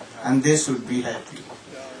things and they should be happy.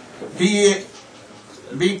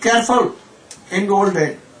 Be careful in old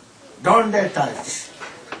age. Don't get touch.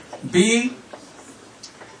 Be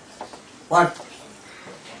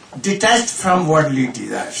detached from worldly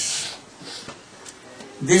desires.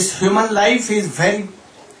 This human life is very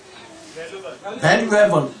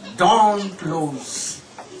valuable. Don't lose.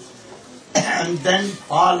 And then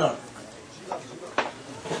follow.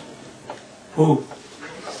 Who?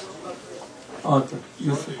 Okay,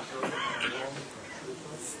 you see.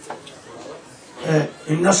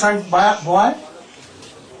 Innocent boy?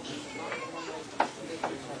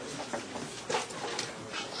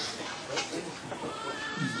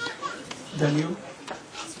 Then you?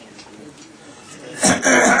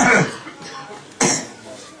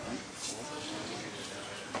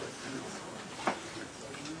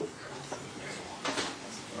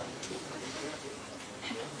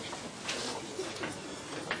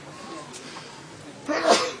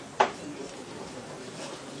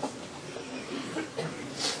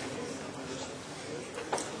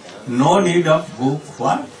 No need of book.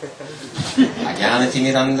 What?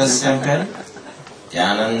 Ajnanatimirandasya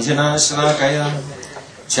Jnananjanashalakaya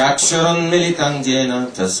Chakshurunmilitam jena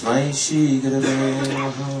tasmai Shri Gurave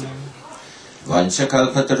Namaha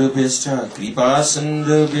Vanchakalpatarubhyascha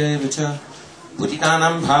Kripasindubhyevacha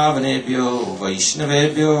Putitanam Bhavanebhyo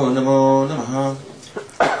Vaishnavebhyo Namo Namaha.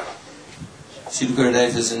 Sri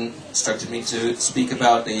Gurudev has instructed me to speak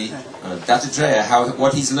about the Dattatreya,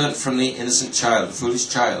 what he's learnt from the innocent child, the foolish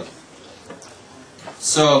child.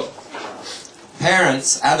 So,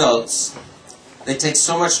 parents, adults, they take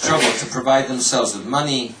so much trouble to provide themselves with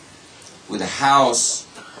money, with a house,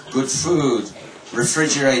 good food,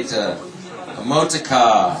 refrigerator, a motor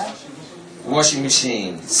car, washing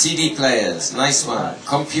machine, CD players, nice one,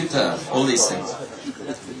 computer, all these things.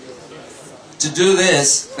 To do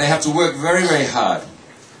this, they have to work very, very hard.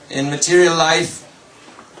 In material life,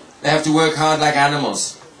 they have to work hard like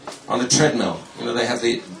animals on a treadmill. You know, they have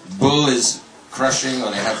the bull is crushing,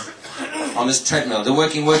 or they have on this treadmill. They're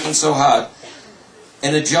working so hard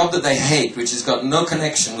in a job that they hate, which has got no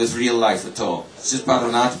connection with real life at all. It's just part of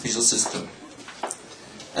an artificial system.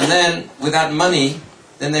 And then, with that money,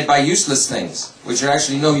 then they buy useless things, which are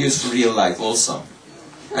actually no use for real life also.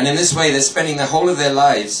 And in this way, they're spending the whole of their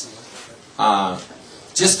lives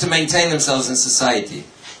just to maintain themselves in society.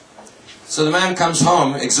 So the man comes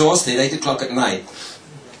home, exhausted, 8 o'clock at night,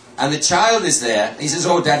 and the child is there. He says,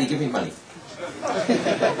 "Oh, Daddy, give me money."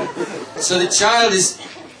 So the child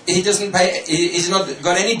he doesn't pay, he's not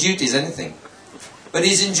got any duties, anything. But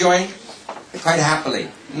he's enjoying quite happily.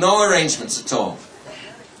 No arrangements at all.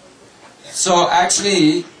 So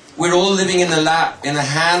actually, we're all living in the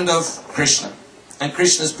hand of Krishna. And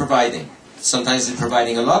Krishna's providing. Sometimes he's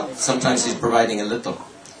providing a lot, sometimes he's providing a little.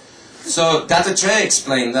 So Dattatreya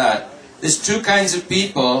explained that there's 2 kinds of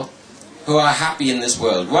people who are happy in this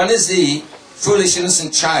world. One is the foolish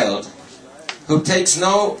innocent child who takes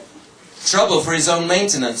no trouble for his own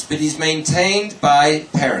maintenance, but he's maintained by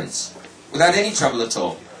parents without any trouble at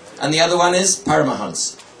all. And the other one is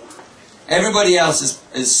Paramahans. Everybody else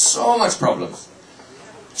is so much problems,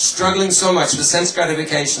 struggling so much for sense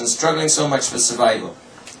gratification, struggling so much for survival.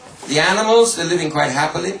 The animals, they're living quite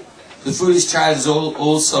happily. The foolish child is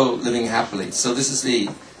also living happily. So this is the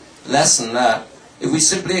lesson that if we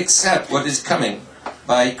simply accept what is coming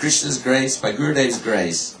by Krishna's grace, by Gurudev's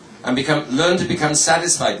grace, and learn to become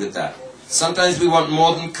satisfied with that. Sometimes we want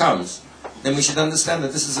more than comes. Then we should understand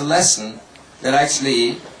that this is a lesson that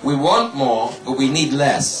actually we want more, but we need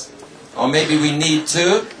less. Or maybe we need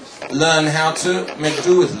to learn how to make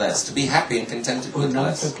do with less, to be happy and contented with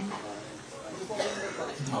less.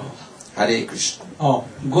 Hare Krishna. Oh,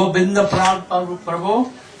 Govinda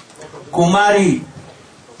Prabhu, Kumari,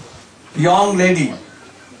 young lady.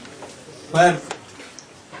 Where?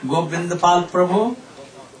 Govinda Prabhu?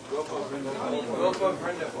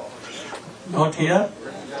 Not here?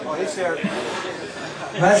 Oh, he's here.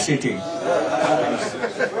 Where sitting?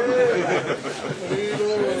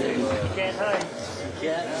 I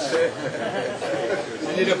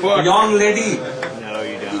need a book. Young lady. No,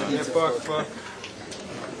 you don't. I need a book.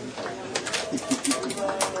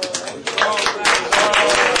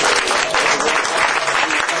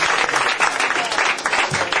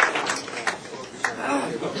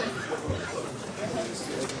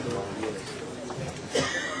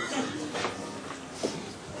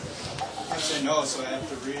 I say no, so I have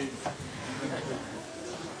to read.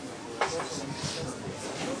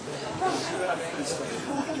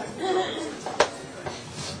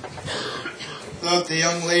 Look, the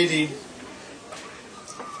young lady,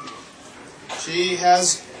 she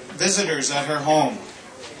has visitors at her home.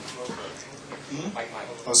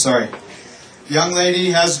 Oh, sorry. The young lady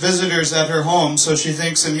has visitors at her home, so she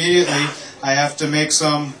thinks immediately, I have to make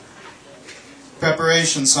some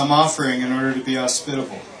preparation, some offering in order to be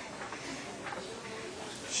hospitable.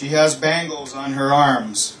 She has bangles on her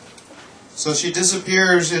arms. So she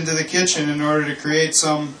disappears into the kitchen in order to create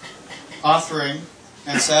some offering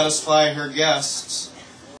and satisfy her guests.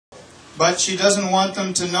 But she doesn't want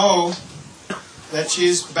them to know that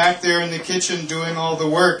she's back there in the kitchen doing all the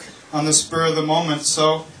work on the spur of the moment.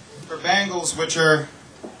 So her bangles, which are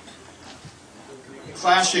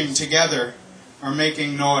clashing together, are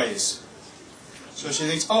making noise. So she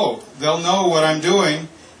thinks, oh, they'll know what I'm doing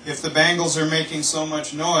if the bangles are making so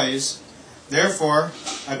much noise. Therefore,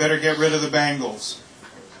 I better get rid of the bangles.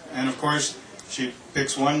 And of course, she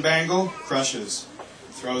picks one bangle, crushes,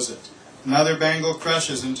 throws it. Another bangle,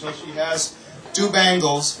 crushes, until she has two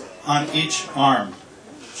bangles on each arm.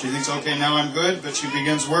 She thinks, okay, now I'm good, but she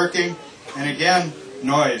begins working, and again,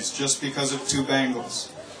 noise, just because of two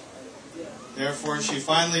bangles. Therefore, she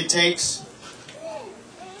finally takes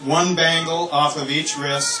one bangle off of each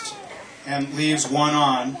wrist and leaves one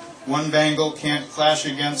on. One bangle can't clash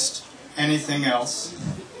against anything else,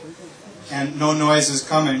 and no noise is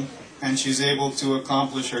coming, and she's able to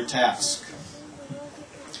accomplish her task.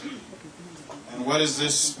 And what is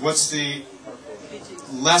this? What's the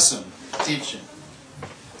lesson, teaching?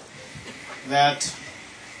 That,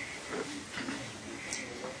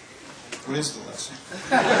 what is the lesson?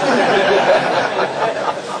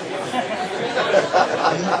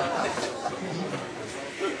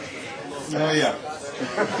 Oh yeah.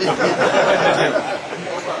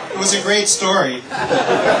 It was a great story.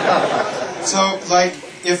 So, like,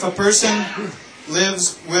 if a person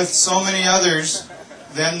lives with so many others,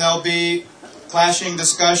 then there'll be clashing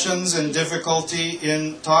discussions and difficulty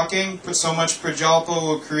in talking. So much prajalpa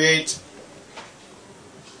will create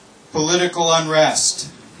political unrest.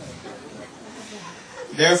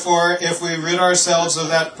 Therefore, if we rid ourselves of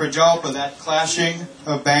that prajalpa, that clashing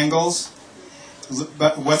of bangles,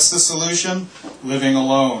 but what's the solution? Living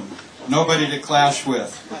alone. Nobody to clash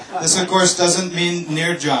with. This, of course, doesn't mean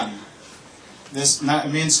nirjan. This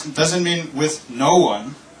doesn't mean with no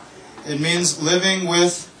one. It means living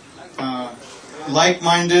with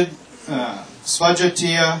like-minded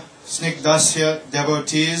svajatiya, snigdasya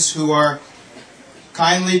devotees who are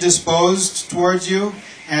kindly disposed towards you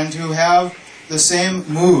and who have the same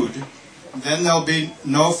mood. Then there'll be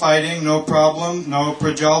no fighting, no problem, no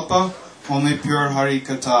prajalpa, only pure Hari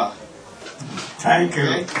Katha. Thank you.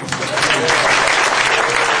 Okay?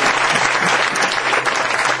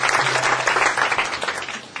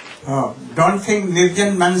 Don't think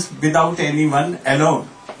nirjan means without anyone, alone.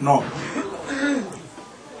 No.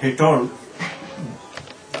 He told.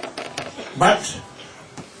 But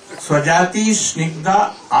swajati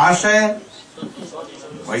snigdha ashaya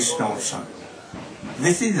Vaishnava.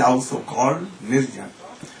 This is also called nirjan.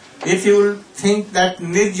 If you will think that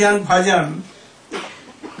nirjan bhajan,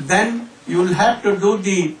 then you will have to do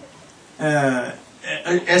the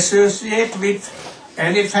associate with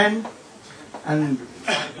elephant and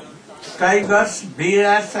tigers,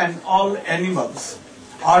 bears and all animals,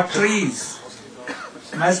 or trees,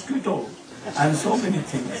 mosquito and so many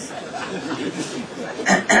things.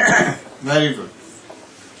 Very good.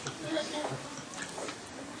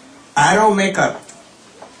 Arrow maker,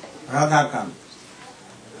 Radhakant.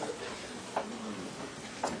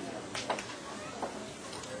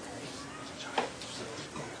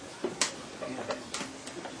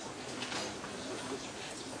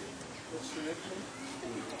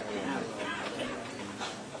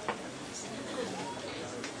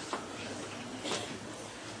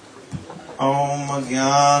 Om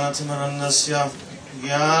Jnanatimirandasya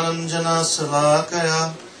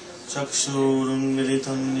Jnananjanasalakaya Chakshurum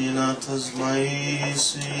Militam Yena Tasmai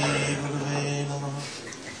Sri Gurave Namaha.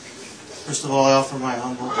 First of all, I offer my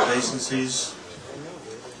humble obeisances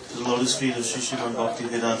to the lotus feet of Srimad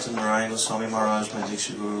Bhaktivedanta Narayan Goswami Maharaj, my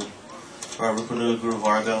Diksha Guru, to our Rupanuga Guru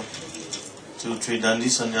Varga, to Tridandi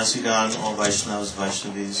Sannyasigan, all Vaishnavas,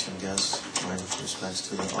 Vaishnavis, and guests. My respects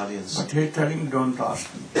to the audience. But he's telling, don't ask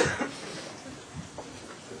me.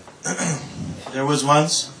 There was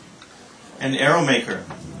once an arrow maker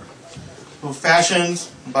who fashioned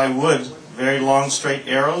by wood very long straight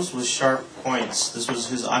arrows with sharp points. This was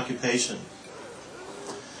his occupation.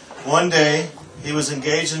 One day he was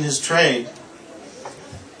engaged in his trade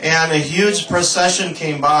and a huge procession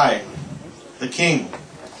came by, the king.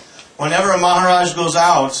 Whenever a Maharaj goes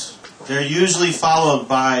out, they're usually followed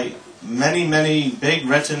by many big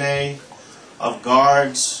retinue of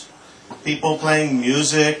guards, people playing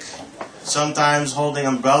music, sometimes holding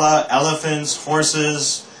umbrella, elephants,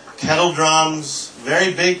 horses, kettle drums,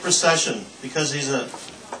 very big procession, because he's an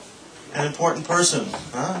important person,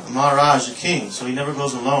 a Maharaj, a king, so he never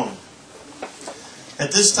goes alone.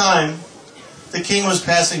 At this time, the king was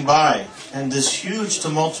passing by, and this huge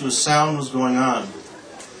tumultuous sound was going on.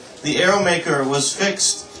 The arrow maker was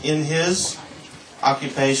fixed in his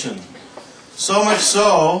occupation, so much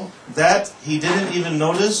so that he didn't even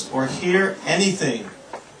notice or hear anything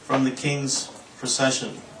from the king's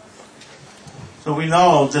procession. So we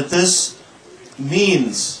know that this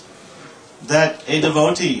means that a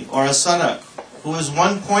devotee or a sadhak who is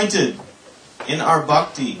one-pointed in our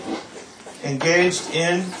bhakti, engaged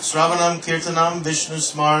in Sravanam, Kirtanam, Vishnu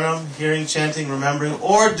Smaranam, hearing, chanting, remembering,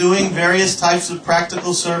 or doing various types of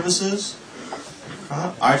practical services,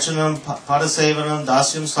 Archanam, Padasevanam,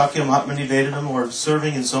 Dasyam, Sakyam, Atmanivedanam, or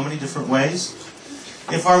serving in so many different ways.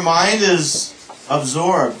 If our mind is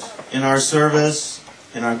absorbed in our service,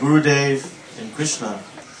 in our Gurudev, in Krishna,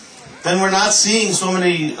 then we're not seeing so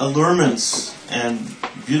many allurements and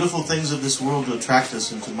beautiful things of this world to attract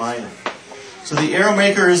us into Maya. So the arrow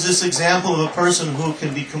maker is this example of a person who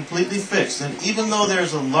can be completely fixed, and even though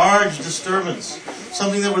there's a large disturbance,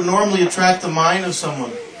 something that would normally attract the mind of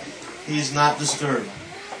someone, he is not disturbed.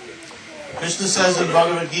 Krishna says in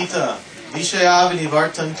Bhagavad Gita, Vishaya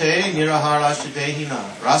vinivartante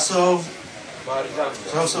niraharashadehina raso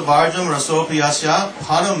varjam rasopi yasya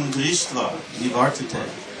padam drishtva nivartate.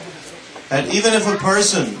 That even if a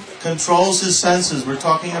person controls his senses, we're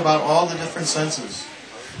talking about all the different senses,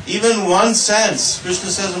 even one sense, Krishna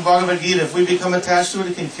says in Bhagavad Gita, if we become attached to it,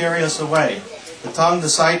 it can carry us away. The tongue, the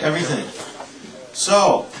sight, everything.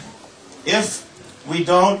 So, if we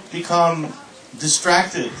don't become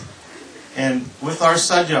distracted, and with our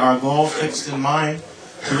sadhya, our goal fixed in mind,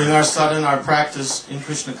 doing our sadhana, our practice in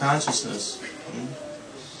Krishna consciousness,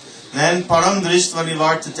 then param drishtva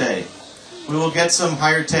nivartate, we will get some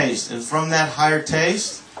higher taste. And from that higher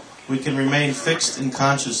taste, we can remain fixed in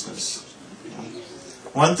consciousness.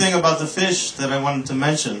 One thing about the fish that I wanted to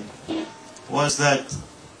mention was that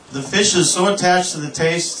the fish is so attached to the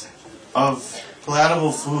taste of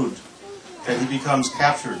palatable food that he becomes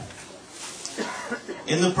captured.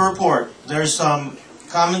 In the purport, there's some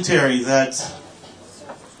commentary that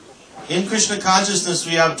in Krishna consciousness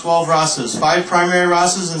we have 12 rasas, 5 primary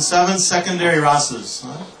rasas and 7 secondary rasas.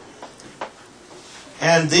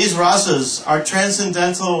 And these rasas are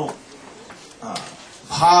transcendental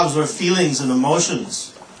bhavs or feelings and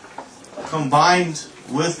emotions combined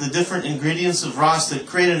with the different ingredients of ras that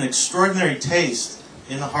create an extraordinary taste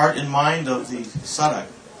in the heart and mind of the sadhak.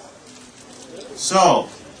 So,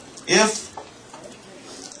 if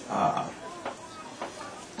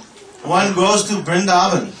one goes to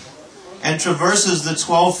Vrindavan and traverses the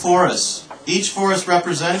 12 forests, each forest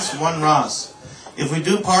represents one ras. If we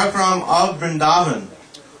do parakram of Vrindavan,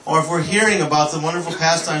 or if we're hearing about the wonderful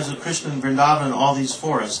pastimes of Krishna and Vrindavan in all these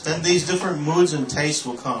forests, then these different moods and tastes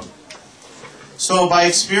will come. So by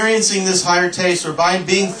experiencing this higher taste, or by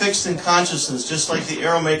being fixed in consciousness, just like the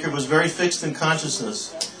arrow maker was very fixed in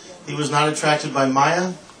consciousness, he was not attracted by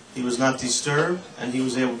Maya, he was not disturbed, and he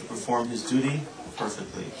was able to perform his duty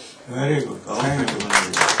perfectly. Very good. Thank you.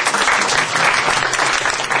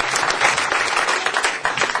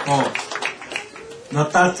 Oh,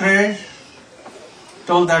 Natatre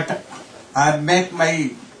told that I make my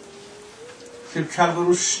Shiksha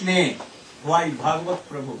Guru Sneh. Why? Bhagavat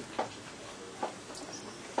Prabhu.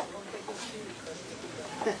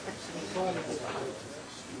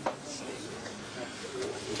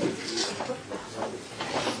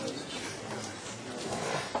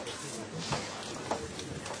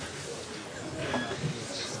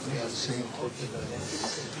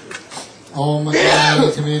 Om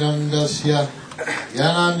Advaita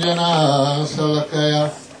Yananjana Salakaya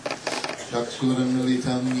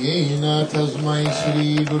Chaksuramilitam Yena Tasmai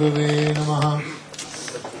Shri Gurave Namaha.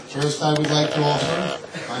 First, I would like to offer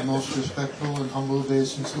my most respectful and humble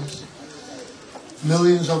obeisances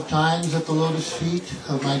millions of times at the lotus feet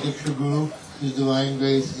of my Diksha Guru, His Divine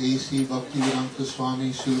Grace A.C. Bhaktivedanta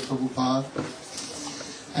Swami Srila Prabhupada.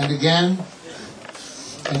 And again,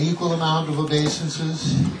 an equal amount of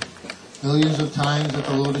obeisances, millions of times at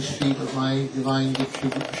the lotus feet of my Divine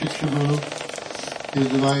Shiksha Guru, His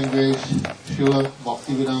Divine Grace Srila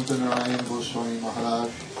Bhaktivedanta Narayan Goswami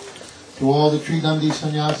Maharaj. To all the Tridandi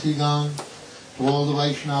Sannyasi Gang, to all the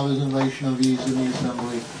Vaishnavas and Vaishnavis in the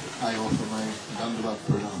assembly, I offer my Dandavat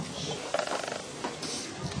pranams.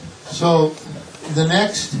 So, the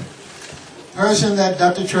next person that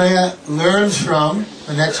Dattatreya learns from,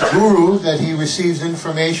 the next guru that he receives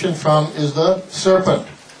information from, is the serpent.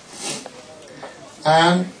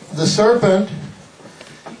 And the serpent,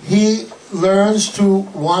 he learns to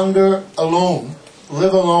wander alone,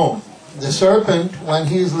 live alone. The serpent, when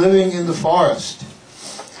he is living in the forest,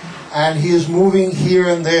 and he is moving here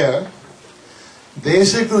and there,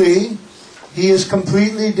 basically, he is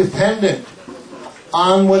completely dependent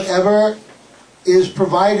on whatever is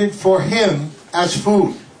provided for him as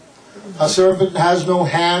food. A serpent has no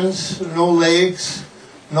hands, no legs,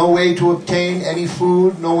 no way to obtain any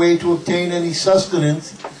food, no way to obtain any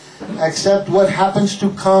sustenance, except what happens to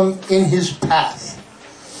come in his path.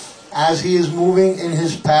 As he is moving in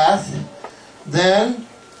his path, then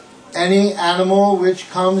any animal which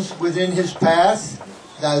comes within his path,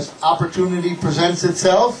 as opportunity presents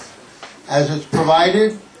itself, as it's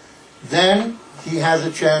provided, then he has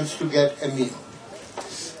a chance to get a meal.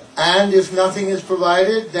 And if nothing is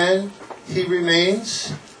provided, then he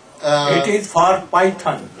remains... it is for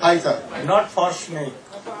python. Python. Not for snake.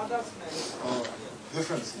 Oh,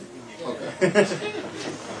 different snake. Okay.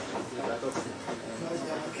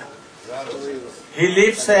 He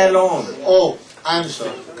lives alone. Oh, I'm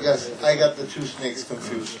sorry. Yes, I got the two snakes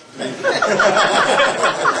confused. Thank you.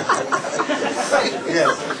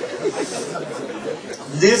 Yes.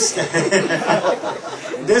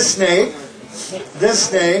 This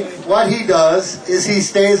snake, what he does is he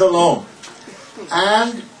stays alone.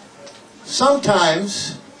 And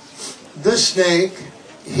sometimes this snake,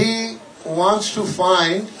 he wants to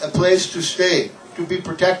find a place to stay, to be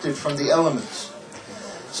protected from the elements.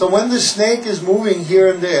 So when the snake is moving here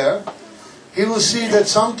and there, he will see that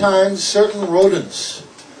sometimes certain rodents,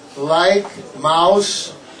 like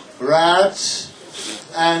mouse, rats,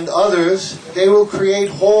 and others, they will create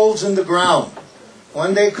holes in the ground.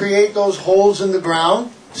 When they create those holes in the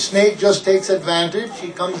ground, snake just takes advantage.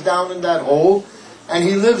 He comes down in that hole, and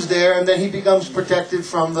he lives there, and then he becomes protected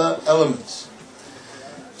from the elements.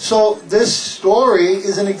 So this story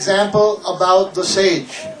is an example about the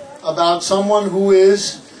sage, about someone who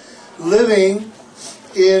is living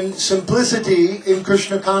in simplicity in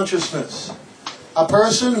Krishna consciousness. A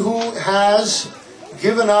person who has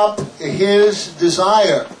given up his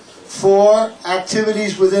desire for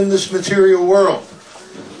activities within this material world.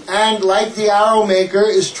 And like the arrow maker,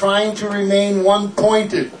 is trying to remain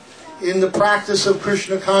one-pointed in the practice of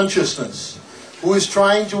Krishna consciousness. Who is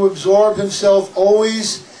trying to absorb himself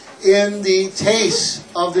always in the taste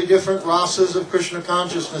of the different rasas of Krishna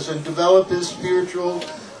consciousness and develop his spiritual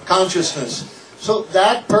consciousness. So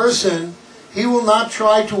that person, he will not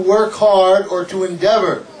try to work hard or to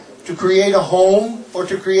endeavor to create a home or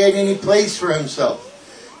to create any place for himself.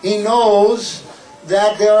 He knows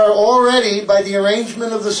that there are already, by the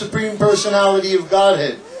arrangement of the Supreme Personality of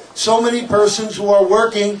Godhead, so many persons who are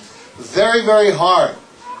working very, very hard.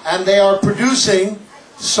 And they are producing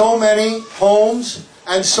so many homes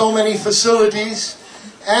and so many facilities.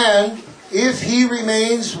 And if he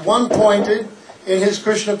remains one-pointed in his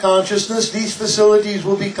Krishna consciousness, these facilities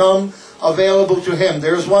will become available to him.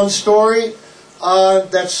 There's one story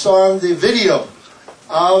that's on the video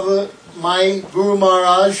of my Guru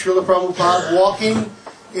Maharaj, Srila Prabhupada, walking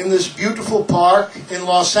in this beautiful park in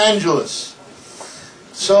Los Angeles.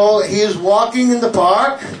 So he is walking in the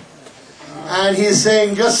park, and he is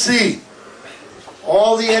saying, just see,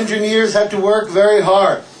 all the engineers had to work very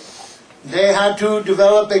hard. They had to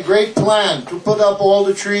develop a great plan to put up all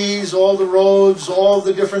the trees, all the roads, all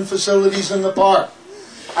the different facilities in the park.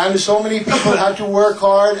 And so many people had to work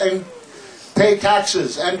hard and pay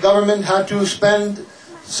taxes, and government had to spend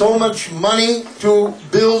so much money to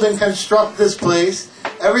build and construct this place.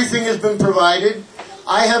 Everything has been provided.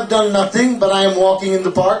 I have done nothing, but I am walking in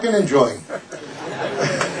the park and enjoying.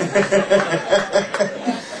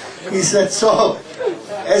 He said, so,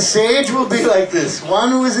 a sage will be like this.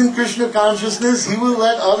 One who is in Krishna consciousness, he will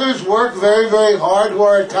let others work very, very hard who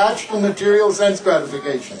are attached to material sense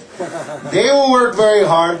gratification. They will work very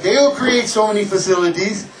hard, they will create so many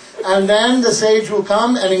facilities, and then the sage will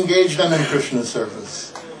come and engage them in Krishna service.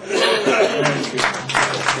 Thank you.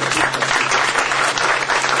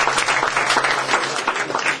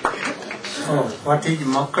 So, What is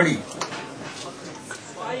makadi?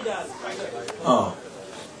 Oh.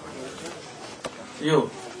 You.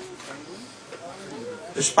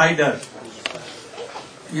 The spider.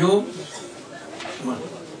 You.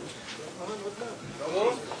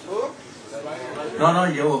 No,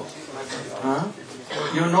 you. Huh?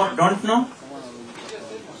 You know, don't know?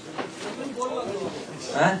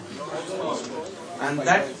 Huh? And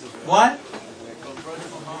that what?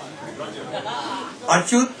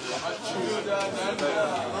 Achut?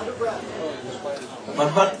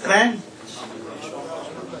 Barbat Crane?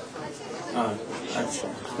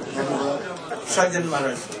 Sajan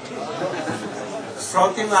Maharaj.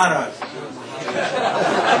 Sroti Maharaj.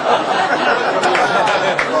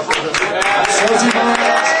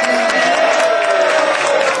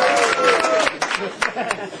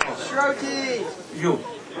 Shroti! You.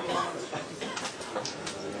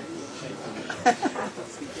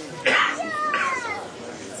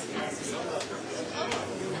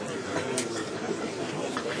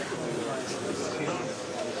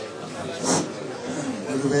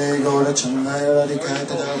 Gurve Gaura Chandaya Radhikaya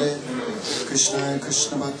Tadale Krishnaya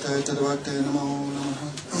Krishna Bhaktaya Tadavakta Namo Namaha.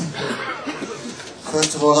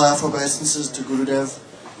 First of all, I offer obeisances to Gurudev,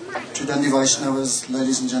 to Dandi Vaishnavas,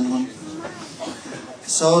 ladies and gentlemen.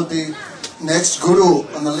 So the next Guru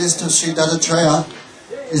on the list of Sri Dattatreya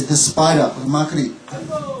is the spider, the Makri.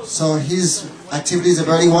 So his activities are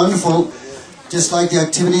very wonderful, just like the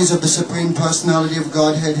activities of the Supreme Personality of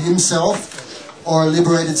Godhead himself or a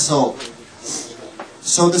liberated soul.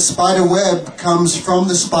 So the spider web comes from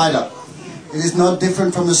the spider. It is not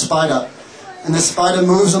different from the spider. And the spider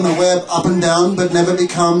moves on the web up and down but never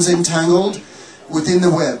becomes entangled within the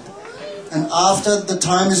web. And after the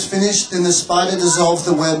time is finished, then the spider dissolves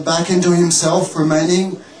the web back into himself,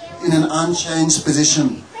 remaining in an unchanged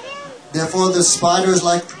position. Therefore the spider is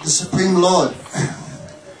like the Supreme Lord.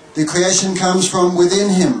 The creation comes from within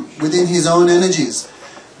him, within his own energies.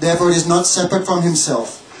 Therefore it is not separate from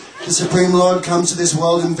himself. The Supreme Lord comes to this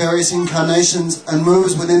world in various incarnations and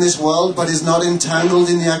moves within this world, but is not entangled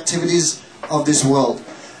in the activities of this world.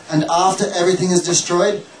 And after everything is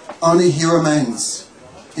destroyed, only he remains.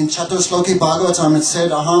 In Chatusloki Bhagavatam it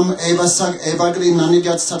said, Aham evasag evagri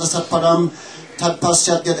nanidyat sadasat param tat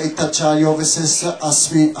pasyat yat etacharyo visesa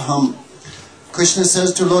asmi aham. Krishna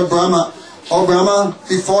says to Lord Brahma, O Brahma,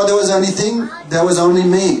 before there was anything, there was only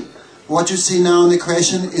me. What you see now in the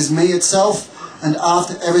creation is me itself, and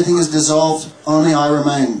after everything is dissolved, only I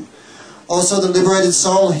remain. Also the liberated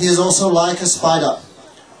soul, he is also like a spider,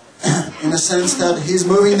 in the sense that he's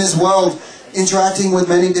moving in this world, interacting with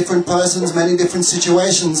many different persons, many different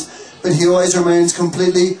situations, but he always remains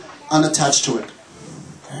completely unattached to it.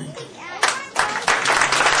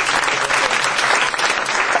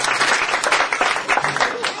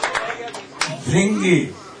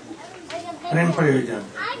 Bringi, प्रेम प्रयोजन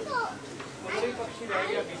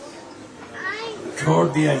छोड़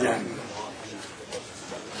दिया जाए.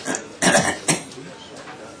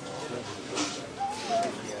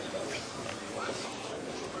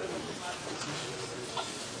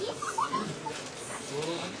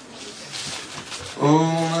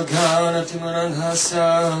 Om Ghanati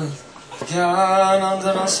Mananghasya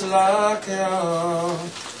Jnanandanasalakya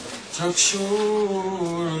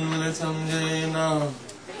Chakshurunmilitam Jena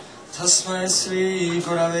Tasmai Sri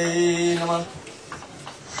Gurave Namah.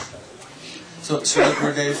 So Srila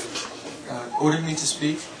Gurudev ordered me to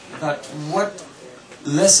speak about what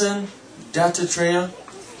lesson Dattatreya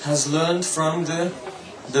has learned from the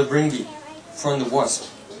Bringi, from the wasp.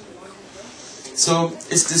 So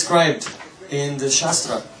it's described in the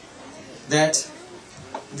Shastra that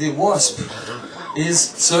the wasp is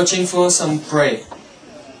searching for some prey,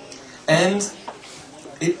 and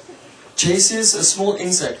it chases a small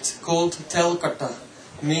insect called telkata,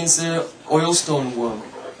 means the oilstone worm.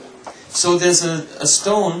 So there's a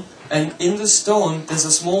stone, and in the stone there's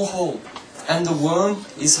a small hole, and the worm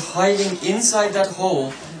is hiding inside that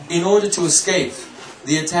hole in order to escape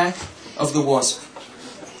the attack of the wasp.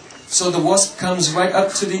 So the wasp comes right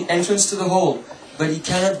up to the entrance to the hole, but he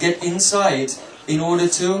cannot get inside in order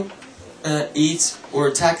to eat or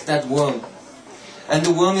attack that worm. And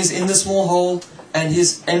the worm is in the small hole, and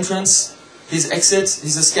his entrance, his exit,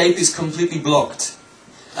 his escape is completely blocked.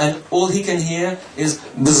 And all he can hear is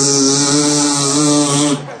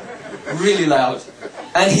really loud.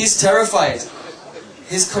 And he's terrified.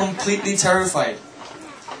 He's completely terrified.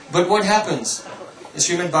 But what happens? In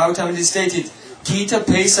Srimad Bhagavatam it is stated, Kita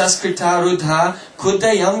pesas kritarudha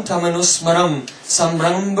kudayam tamanusmaram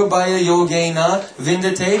samrambabaya yogena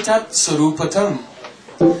vindate tat sarupatam.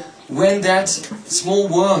 When that small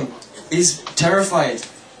worm is terrified,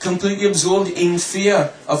 completely absorbed in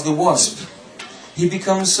fear of the wasp, he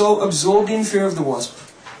becomes so absorbed in fear of the wasp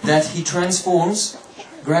that he transforms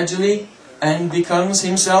gradually and becomes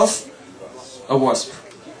himself a wasp.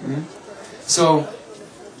 So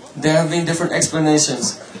there have been different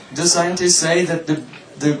explanations. The scientists say that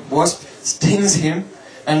the wasp stings him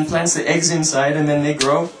and plants the eggs inside, and then they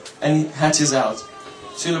grow and he hatches out.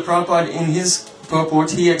 Srila Prabhupada, in his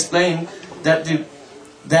purport, he explained that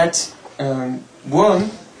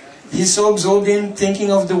worm, he's so absorbed in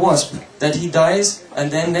thinking of the wasp that he dies,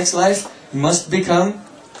 and then next life he must become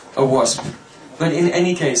a wasp. But in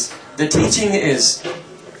any case, the teaching is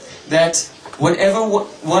that whatever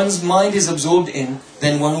one's mind is absorbed in,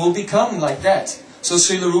 then one will become like that. So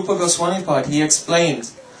Srila Rupa Goswami Pad, he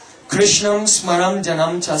explained, Krishnam smaram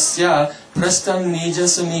janam chasya prastam nija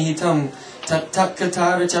samihitam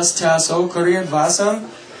tatkatara chaschaso karyad vasam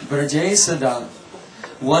brajay sada.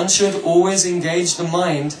 One should always engage the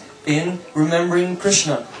mind in remembering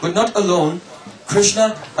Krishna, but not alone,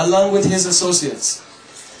 Krishna along with his associates.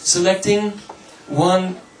 Selecting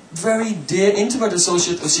one very dear, intimate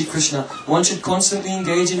associate of Sri Krishna, one should constantly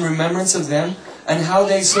engage in remembrance of them and how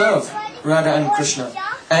they serve Radha and Krishna,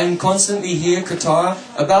 and constantly hear katha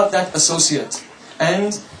about that associate.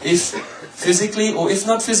 And if physically, or if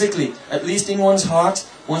not physically, at least in one's heart,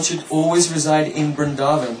 one should always reside in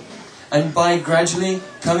Vrindavan. And by gradually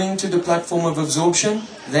coming to the platform of absorption,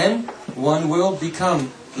 then one will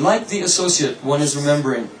become like the associate one is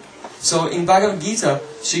remembering. So in Bhagavad Gita,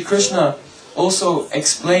 Sri Krishna also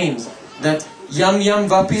explained that yam yam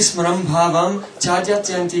vapi smaram bhavam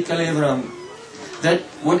chajatyanti kalevram, that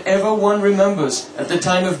whatever one remembers at the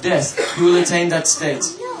time of death, he will attain that state.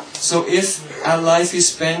 So if our life is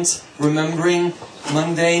spent remembering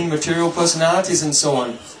mundane material personalities and so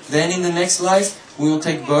on, then in the next life we will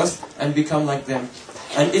take birth and become like them.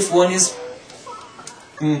 And if one is,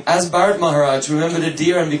 as Bharat Maharaj, remembered a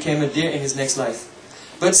deer and became a deer in his next life.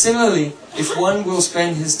 But similarly, if one will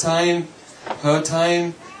spend his time, her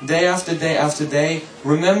time, day after day,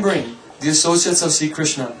 remembering the associates of Sri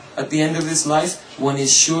Krishna, at the end of this life, one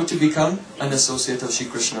is sure to become an associate of Sri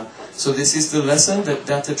Krishna. So this is the lesson that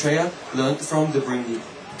Dattatreya learned from the Bringi.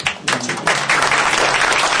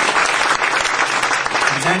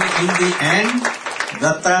 Then in the end,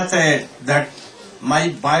 Datta said that my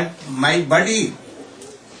body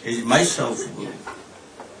is myself.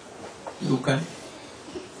 You can.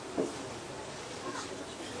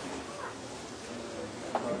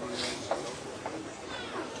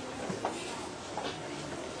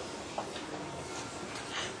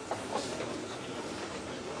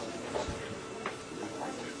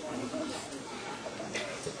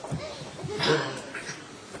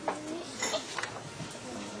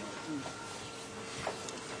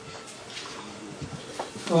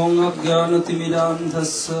 Om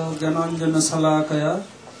Ajnanatimirandhasya Gyananjanasalakaya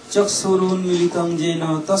Chaksurunmilitam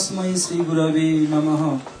Jena Tasmai Sri Gurave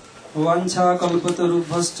Namaha Vancha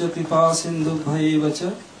Kalpatarubhascha Kripa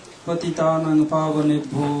Sindhubhaivacha Patitanang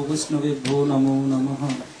Pavanebho Vaishnavebho Namo Namaha.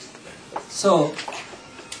 So,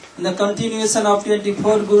 in the continuation of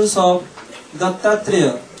 24 Gurus of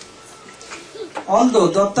Dattatreya, although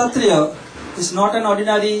Dattatreya is not an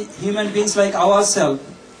ordinary human being like ourselves,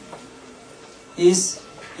 is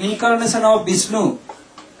incarnation of Vishnu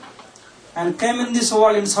and came in this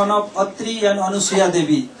world in son of Atri and Anusuya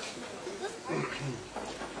Devi.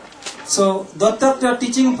 So Dattatreya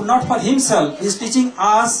teaching not for himself, he is teaching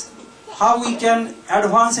us how we can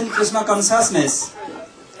advance in Krishna consciousness.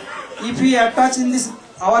 If we attach in this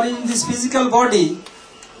physical body,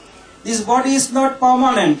 this body is not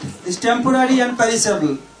permanent, it is temporary and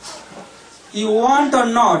perishable. You want or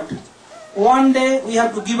not, one day we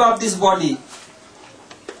have to give up this body.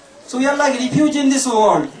 So we are like refuge in this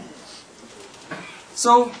world.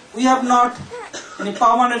 So we have not any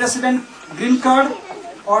permanent resident green card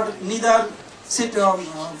or neither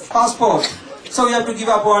passport. So we have to give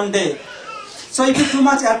up one day. So if you are too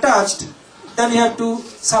much attached, then you have to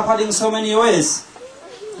suffer in so many ways.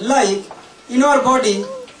 Like in our body,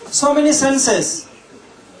 so many senses.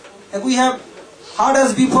 Like we have heard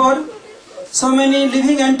as before, so many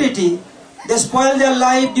living entity, they spoil their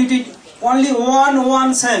life due to only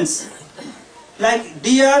one sense. Like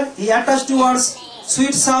deer, he attached towards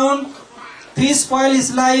sweet sound. Fish spoil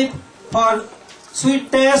his life for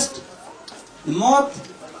sweet taste. Moth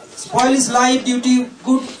spoil his life due to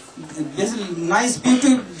good, nice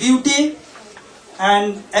beauty.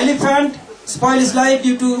 And elephant spoil his life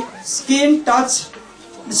due to skin, touch,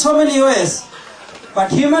 in so many ways.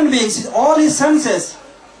 But human beings, all his senses,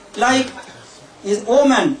 like is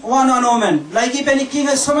omen, one omen. Like if any king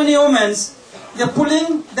has so many omens, they are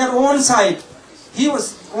pulling their own side. He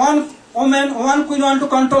was one women, one queen want to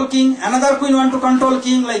control king, another queen want to control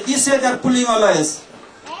king, like this way they are pulling always.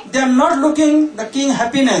 They are not looking the king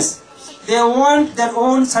happiness. They want their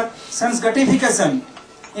own sense gratification.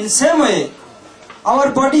 In same way,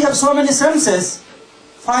 our body have so many senses,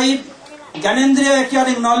 5 Gyanendriya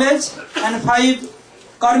acquiring knowledge and 5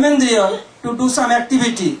 Karmendriya to do some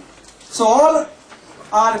activity. So all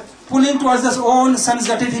are pulling towards their own sense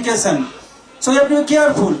gratification. So you have to be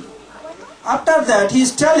careful. After that, he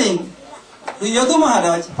is telling to Yadu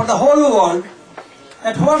Maharaj for the whole world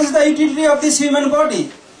that what is the utility of this human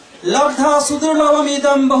body? Labdha sudurlavam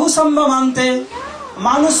idam bahusambhamante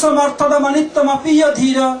manusham arthada manittam apiya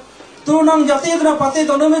dhira turunam jatidna patid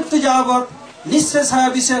anumittu javat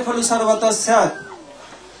nishesaya visaya khalu sarvatasyat.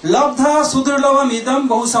 Labdha sudurlavam idam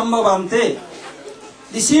bahusambhamante.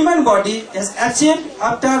 This human body is achieved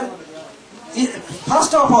after,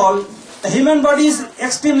 first of all, the human body is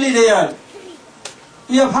extremely rare.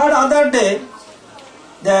 We have heard other day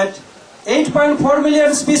that 8.4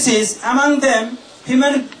 million species, among them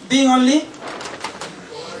human being only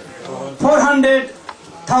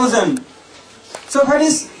 400,000. So that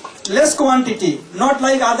is less quantity, not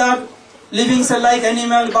like other living, like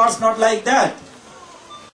animal, birds, not like that.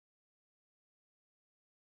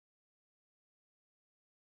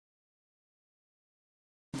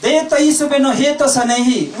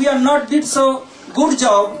 We are not did so good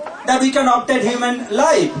job that we can obtain human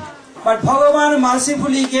life. But Bhagavan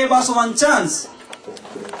mercifully gave us one chance.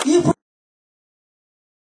 If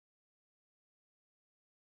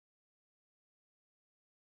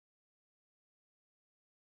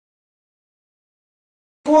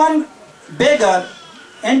one beggar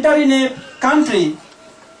enter in a country,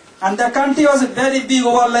 and the country was a very big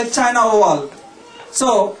oval like China oval.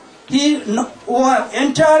 So he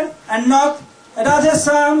entered and knocked, Radhe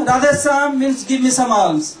Sam means give me some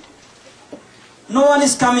alms. No one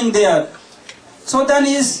is coming there. So then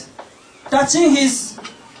he is touching his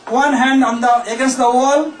one hand on against the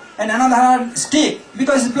wall and another hand stick,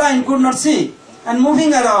 because he is blind, could not see, and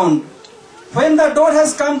moving around. When the door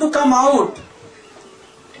has come out,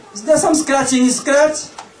 is there some scratch,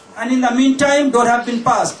 and in the meantime door have been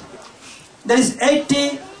passed. There is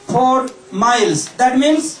 84 miles. That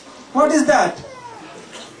means, what is that?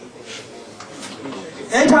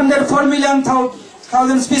 804 million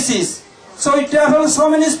thousand species. So it travels so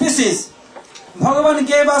many species. Bhagavan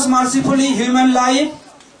gave us mercifully human life,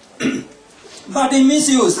 but in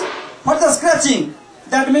misuse. What is the scratching?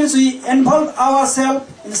 That means we involve ourselves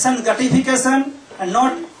in sense gratification and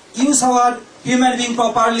not use our human being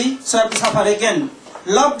properly, so we have to suffer again.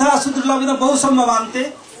 Labdha sudurlabhina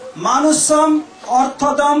bahusambhavante manusham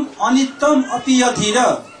arthadam anittam apiya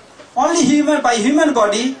dhira. Only by human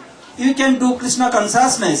body you can do Krishna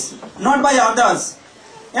consciousness, not by others.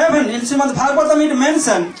 Even in Srimad Bhagavatam it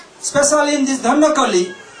mentioned, especially in this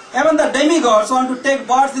Dhandakali, even the demigods want to take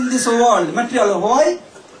birth in this world, material. Why?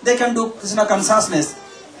 They can do Krishna consciousness.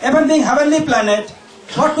 Even being heavenly planet,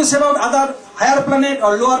 what to say about other higher planet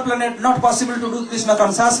or lower planet, not possible to do Krishna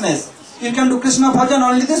consciousness. You can do Krishna bhajan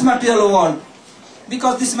only this material world,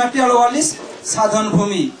 because this material world is sadhan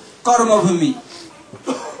bhumi, karma bhumi.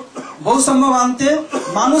 Bahusambhavante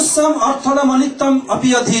manusham arthada manittam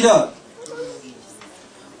apiya dhira.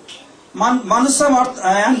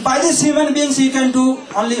 And by these human beings you can do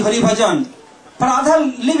only Hari Bhajan. For other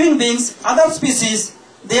living beings, other species,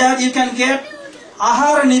 there you can get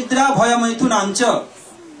ahara nidra bhayamaithunancha.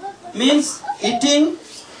 Means eating,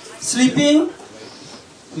 sleeping,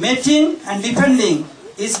 mating and defending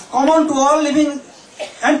is common to all living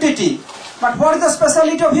entity. But what is the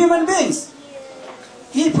speciality of human beings?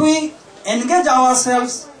 If we engage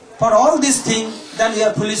ourselves for all these things, then we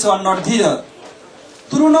are foolish or not dhira.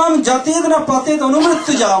 Turunam jatidna patid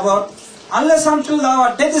anumrittu javat. Unless until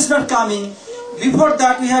our death is not coming, before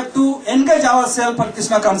that we have to engage ourselves for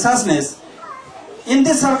Krishna consciousness. In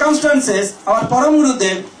these circumstances, our Param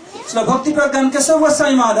Gurudev, Srila Bhaktivedanta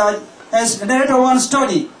Goswami Maharaj, has narrated one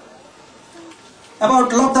story about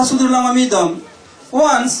Labdha Sudurlavam idam.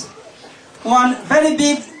 Once, one very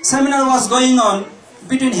big seminar was going on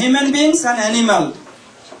between human beings and animal.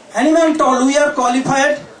 Animal told, we are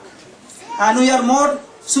qualified and we are more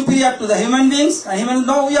superior to the human beings, and human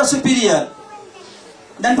know we are superior.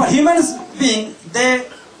 Then for human being, they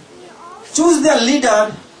choose their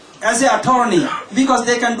leader as an attorney, because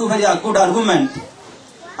they can do very good argument.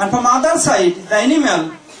 And from other side, the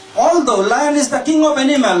animal, although lion is the king of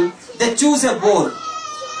animal, they choose a boar.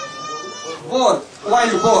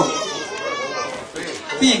 Wild boar.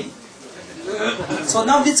 Pig. So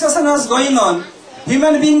now discussion was going on.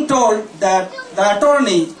 Human being told that the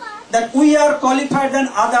attorney that we are qualified than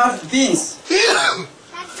other beings.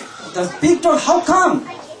 The pig told, how come?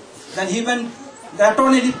 Then the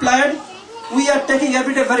attorney replied, we are taking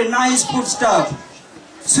every day very nice food stuff.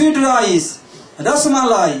 Sweet rice,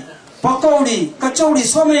 rasmalai, pakodi, kachori,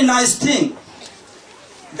 so many nice things.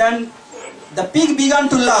 Then the pig began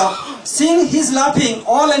to laugh. Seeing his laughing,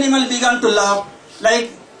 all animals began to laugh,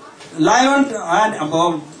 like lion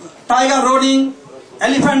and tiger roaring,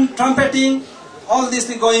 elephant trumpeting, all this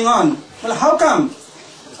thing going on. Well, how come?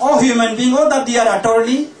 Oh human being, oh that dear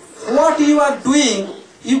attorney, what you are doing,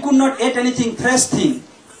 you could not eat anything fresh thing.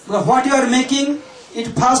 Because what you are making, it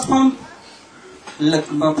first from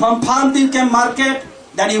farm you can market,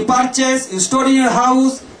 then you purchase, you store in your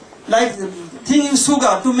house, like thing is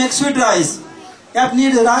sugar to make sweet rice. You have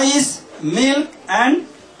need rice, milk and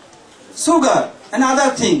sugar and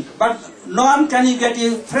other thing. But no one can you get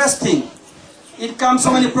you fresh thing. It comes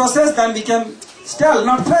so many process, then become stale,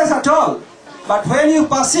 not fresh at all. But when you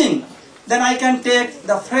passing, then I can take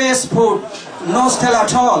the fresh food, no stale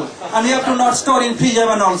at all. And you have to not store in fridge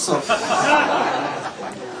even also.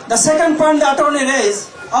 The second point the attorney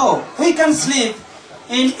raised, we can sleep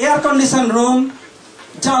in air-conditioned room,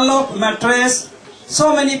 Dunlop mattress,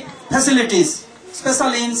 so many facilities,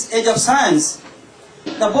 especially in age of science.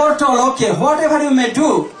 The board told, okay, whatever you may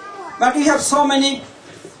do, but we have so many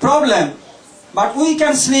problems. But we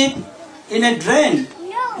can sleep in a drain.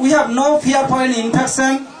 We have no fear for any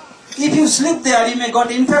infection. If you sleep there, you may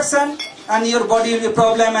got infection and your body will be a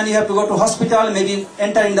problem and you have to go to hospital, maybe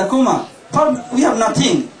enter in the coma. But we have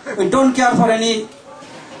nothing. We don't care for any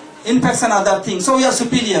infection, other things. So we are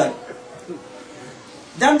superior.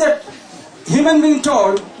 Then the human being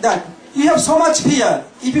told that you have so much fear.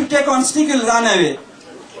 If you take one stick, you will run away.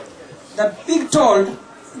 The pig told,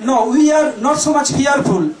 no, we are not so much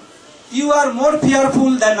fearful. You are more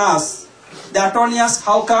fearful than us. The attorney asked,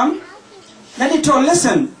 how come? Then he told,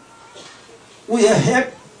 listen, we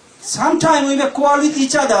have, sometimes we may quarrel with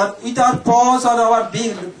each other with our paws or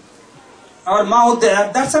our mouth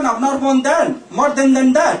there. That's an abnormal then, more than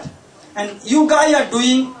that. And you guys are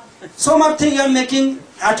doing so much thing, you are making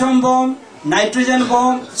atom bomb, nitrogen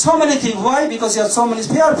bomb, so many things. Why? Because you are so many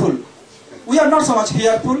fearful. We are not so much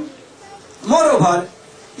fearful. Moreover,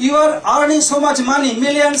 you are earning so much money,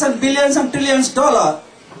 millions and billions and trillions of dollars,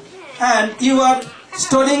 and you are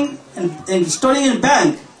storing in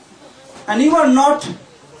bank, and you are not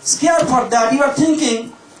scared for that. You are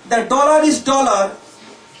thinking that dollar is dollar,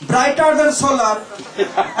 brighter than solar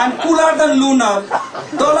and cooler than lunar.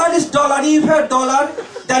 Dollar is dollar. If you have dollar,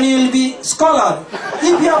 then you will be scholar.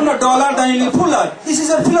 If you have no dollar, then you will be fuller. This is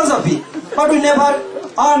a philosophy. But we never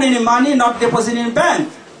earn any money, not deposit in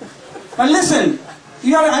bank. But listen,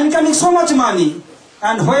 you are incoming so much money,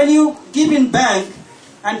 and when you give in bank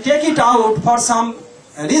and take it out for some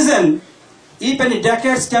reason, if any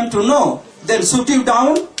decades come to know, they'll shoot you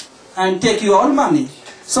down and take you all money.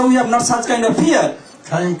 So we have not such kind of fear.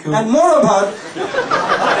 Thank you. And moreover,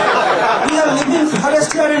 we are living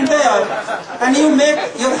forest here and there, and you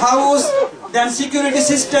make your house, then security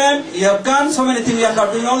system, you have guns, so many things, we are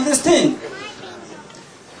not doing all these things.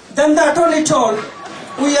 Then the attorney told,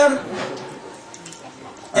 we are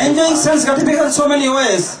enjoying sense gratification so many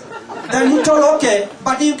ways. Then he told, okay,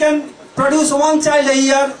 but you can produce one child a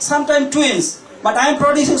year, sometimes twins. But I am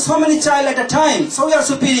producing so many child at a time, so we are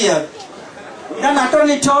superior. Then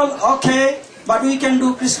attorney told, okay, but we can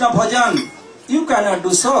do Krishna bhajan. You cannot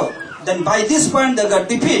do so. Then by this point they got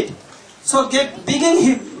defeat. So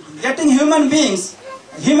getting human beings,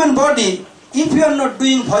 human body, if you are not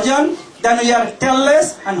doing bhajan, then we are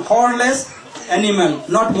tailless and hornless animal,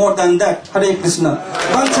 not more than that. Hare Krishna.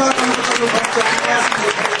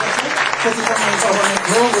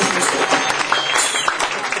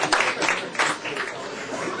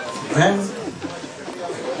 When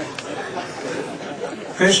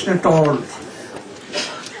Krishna told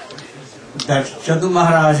that Jadu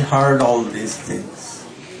Maharaj heard all these things,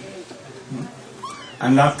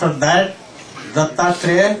 and after that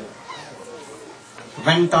Dattatreya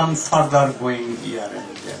went on further going here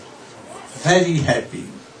and there, very happy.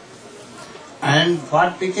 And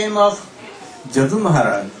what became of Jadu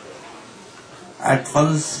Maharaj? At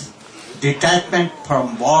once detachment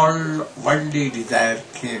from worldly desire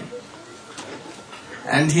came,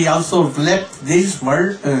 and he also left this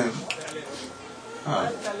world,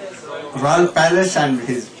 royal palace and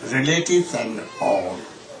his relatives and all,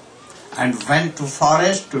 and went to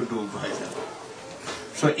forest to do bhajan.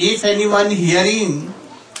 So if anyone hearing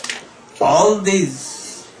all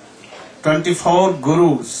these 24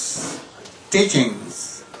 gurus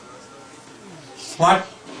teachings, what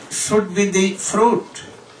should be the fruit?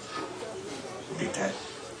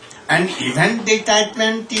 And even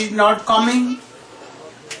detachment is not coming,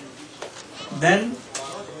 then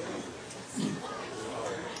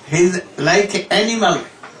he is like animal.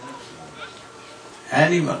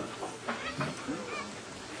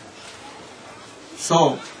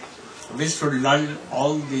 So we should learn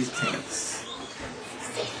all these things.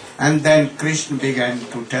 And then Krishna began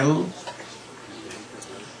to tell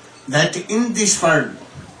that in this world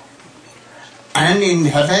and in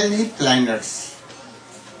heavenly planets,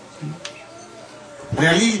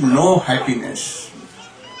 really no happiness.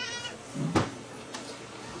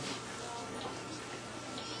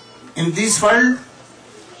 In this world,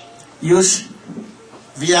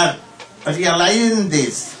 we are realizing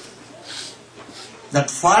this, that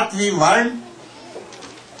what we want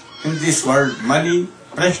in this world, money,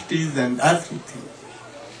 prestige and everything,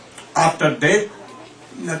 after death,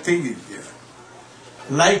 nothing is there.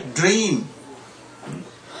 Like dream,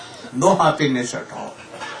 no happiness at all.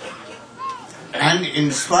 And in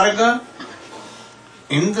Swarga,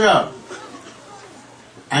 Indra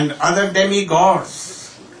and other demigods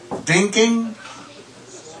drinking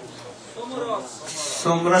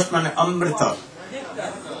Somrasman Amrita,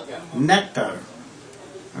 nectar.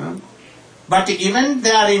 But even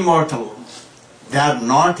they are immortal, they are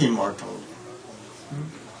not immortal.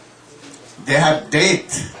 They have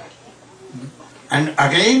death. And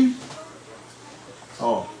again,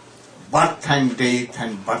 birth and death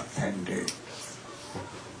and birth and death.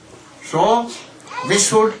 So, we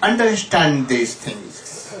should understand these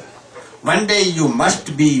things. One day you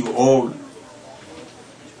must be old.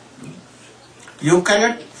 You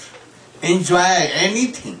cannot enjoy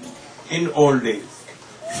anything in old age.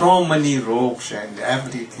 So many rogues and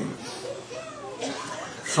everything.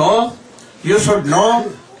 So, you should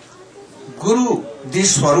know Guru, the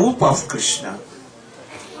Swarup of Krishna.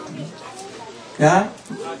 क्या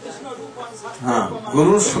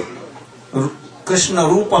गुरु कृष्ण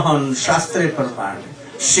रूप हन शास्त्रे प्रमाण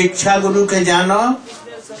शिक्षा गुरु के जानो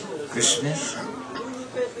कृष्ण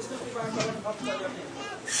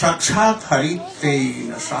साक्षात हरिते न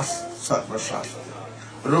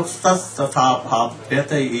सर्वशास्त्र रुक्तस्तथा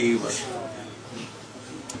भाव्यत एव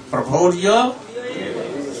प्रभोर्य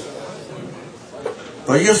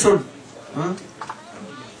तो you should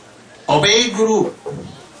obey Guru.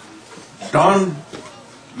 Don't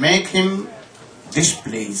make him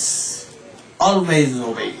displeased. Always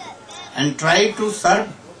obey. And try to serve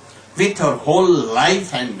with your whole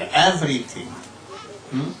life and everything.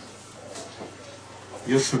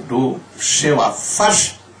 You should do Seva.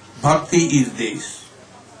 First bhakti is this.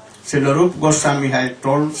 Srila Rupa Goswami has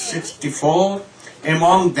told 64,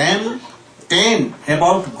 among them 10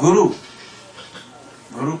 about Guru.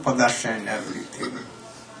 Guru Padasya and everything.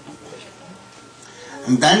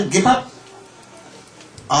 And then give up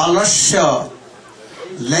alasya,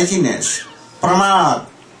 laziness, pramad.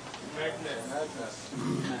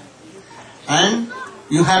 And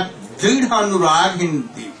you have dridha anurag in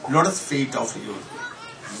the lotus feet of you.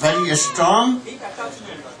 Very strong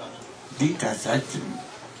detachment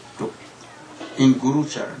in Guru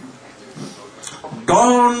Charan.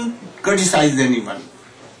 Don't criticize anyone.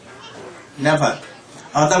 Never.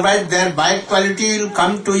 Otherwise their bad quality will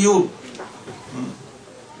come to you.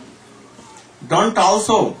 Don't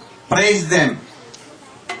also praise them.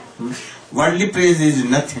 Worldly praise is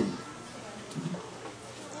nothing.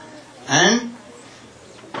 And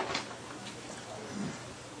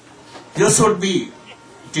you should be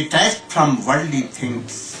detached from worldly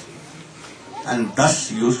things, and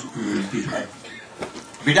thus you will be happy.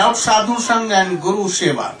 Without sadhu sang and Guru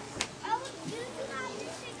Seva,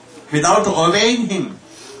 without obeying him,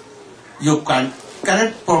 you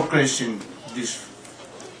cannot progress in this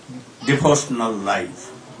devotional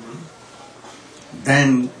life.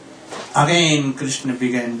 Then again Krishna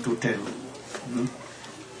began to tell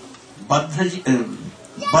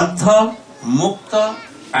Baddha, Mukta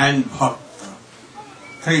and Bhakta.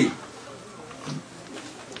 3.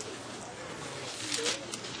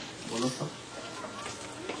 बोलो तो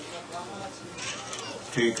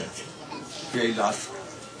ठीक है यही last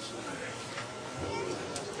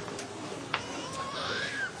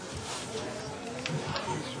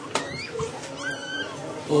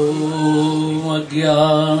ओम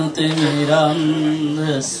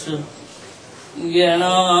अज्ञानतिमिरान्धस्य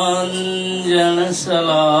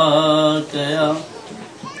ज्ञानाञ्जनशलाकया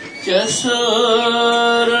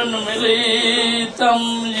चक्षुरुन्मीलितं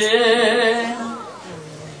येन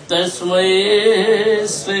तस्मै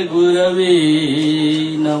श्रीगुरवे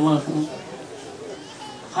नमः.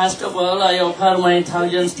 First of all, I offer my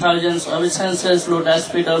thousands obeisances lotus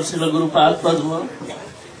feet of Srila Guru Padma.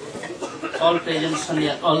 All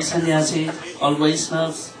present all sannyasis, all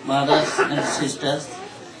Vaishnavas, Maharaj and sisters,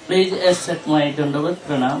 please accept my Dandavat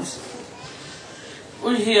pranams.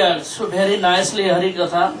 we hear so very nicely Hari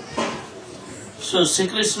Katha. So Sri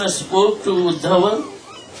Krishna spoke to Uddhava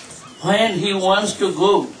when he wants to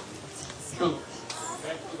go to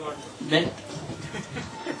that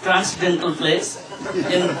transcendental place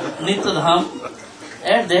in Nitadham.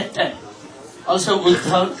 At that time, also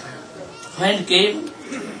Uddhava, when came,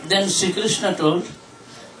 then Sri Krishna told,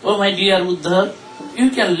 "Oh my dear Uddhava, you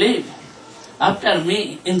can live after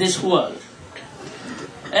me in this world,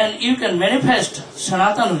 and you can manifest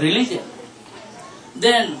Sanatana religion."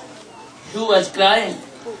 Then he was crying,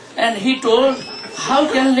 and he told, "How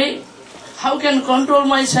can live? How can control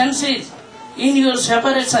my senses in your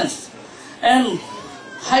separations? And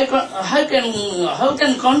how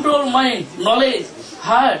can control my knowledge,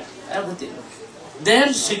 heart, everything?"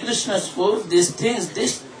 Then Sri Krishna spoke these things,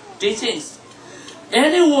 these teachings.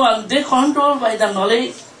 Anyone they control by the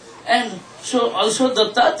knowledge, and so also the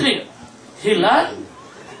Tatriya, he learned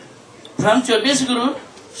from 24 Guru.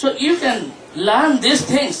 So you can learn these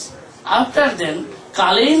things. After then,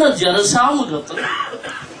 Kalena Jarasam Gata.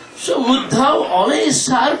 So Uddhava always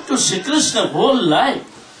served to Sri Krishna whole life.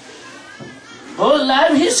 Whole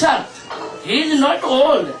life he served. He is not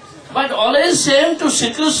old, but always same to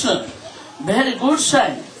Sri Krishna. Very good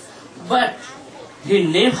sign. But he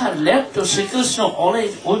never left to Sri Krishna,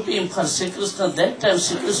 always weeping for Sri Krishna. That time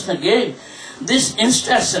Sri Krishna gave these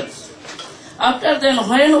instructions. After then,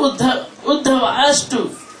 when Uddhava asked to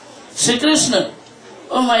Sri Krishna,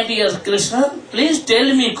 "Oh my dear Krishna, please tell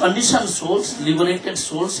me conditioned souls, liberated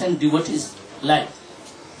souls and devotees' life.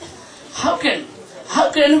 How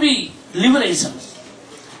can we liberations?"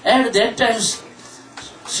 At that time,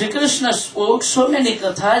 Sri Krishna spoke so many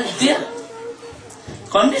kathas there.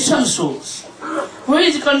 Conditioned souls. Who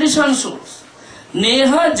is conditioned souls?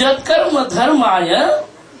 Neha jat karma dharmaya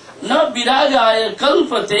na viragaya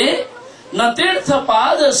kalpate na tirtha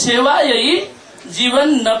pada sevayai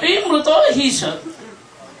jivan napi mruto hisa.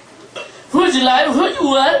 Whose life, whose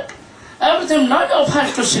work, everything not offered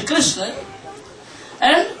to Sri Krishna,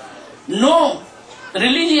 and no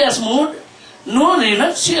religious mood, no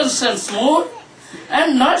renunciation mood,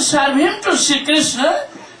 and not serve him to Sri Krishna,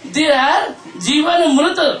 they are jivan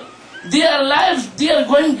mruta. Their lives, they are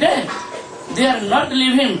going dead. They are not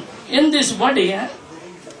living in this body.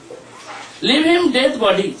 Living dead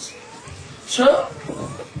bodies. So,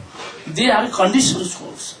 they are conditioned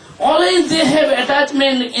souls. Always they have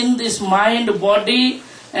attachment in this mind, body,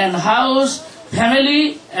 and house,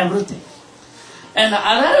 family, everything. And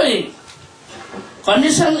other way,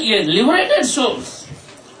 conditioned, liberated souls,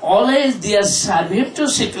 always they are serving to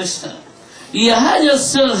Sri Krishna. Yaha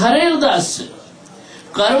jasya harer dasya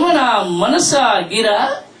karmana manasa gira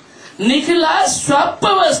nikhila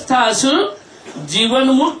swapavasthasu jivan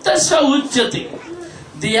mukta sa uchyate.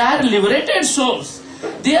 They are liberated souls.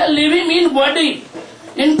 They are living in body,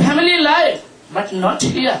 in family life, but not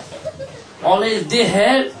here. Always they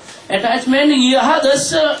have attachment. Yaha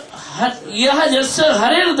jasya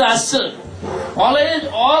harer dasya. Always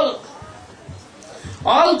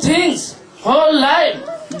all things, whole life,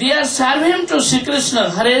 they are serving to Sri Krishna,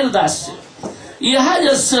 Harer Dasya. Yaha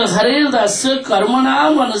jasya Harer Dasya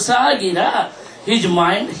karmana manasa gira. His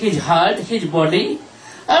mind, his heart, his body,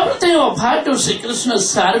 everything offered to Sri Krishna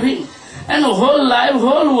serving. And whole life,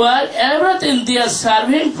 whole work, everything they are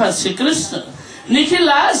serving for Sri Krishna.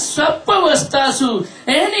 Nikhilas sappavastasu,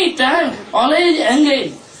 any time, always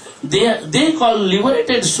engaged. They call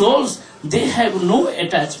liberated souls, they have no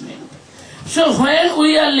attachment. So when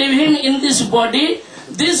we are living in this body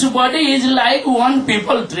is like one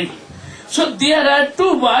people tree. So there are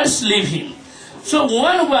two birds living. So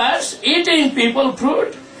one bird eating people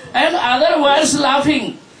fruit, and other birds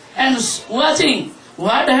laughing and watching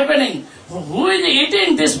what happening. Who is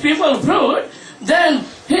eating this people fruit, then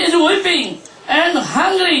he is weeping and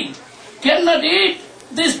hungry, cannot eat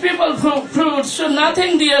this people fruit. So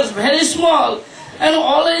nothing there, very small, and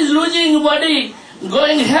always losing body,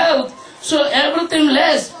 going health. So everything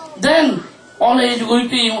less, then always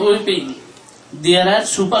weeping. There are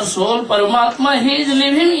super soul, Paramatma, he is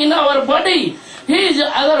living in our body. He is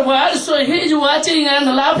other world, so he is watching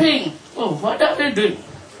and laughing. Oh, what are we doing?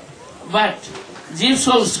 But jeev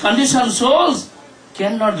souls, conditioned souls,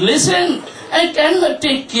 cannot listen and cannot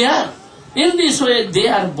take care. In this way, they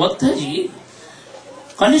are Bhattaji,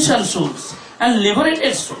 conditioned souls and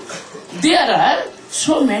liberated souls. There are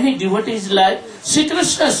so many devotees like Sri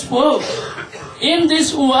Krishna spoke in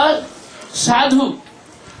this world,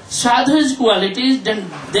 sadhu's qualities,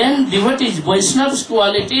 then devotees, Vaishnav's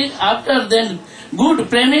qualities, after then good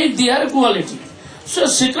premic, their qualities. So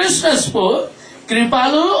Sri Krishna spoke,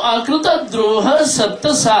 Kripalu akruta droha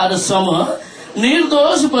satta sara sama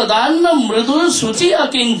निर्दोष प्रदान मृदु शुचि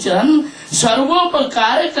अकिंचन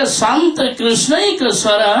सर्वोपकारक शांत कृष्णैक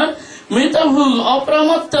शरण मृतभु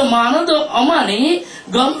अप्रमत्त मानद अमानी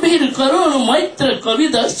गंभीर करुण मैत्र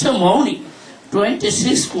कविदक्ष Mauni.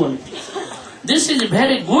 26 qualities. This is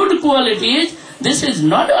very good qualities. This is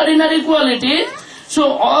not ordinary qualities. So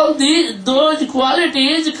all those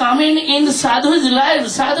qualities coming in sadhu's life,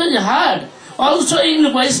 sadhu's heart, also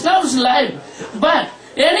in Vaishnav's life. But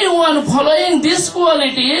anyone following these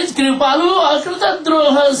qualities, Kripalu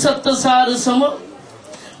Akritadroha Sattasar Sama.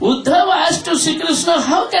 Uddhava asked to Sri Krishna,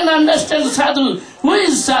 how can I understand sadhu? Who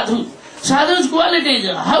is sadhu? Sadhu's qualities.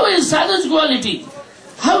 How is sadhu's quality?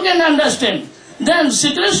 How can I understand? Then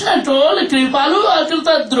Sri Krishna told Kripalu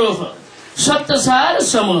Akritadroha Sattasar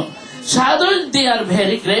Sama. Sadhus, they are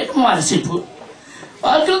very great, merciful.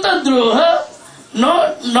 Akritadroha,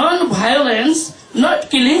 non-violence, not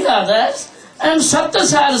killing others, and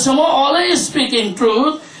Sattasar, some are always speaking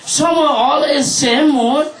truth, some are always same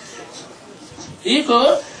mood,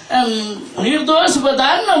 equal, and Nirdosh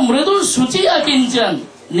Vadana Mridu Suchi Akinchan.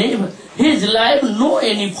 His life no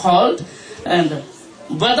any fault, and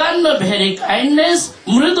Vadana very kindness,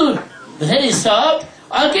 Mridu very soft,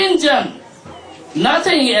 Akinchan.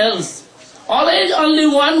 Nothing else. Always only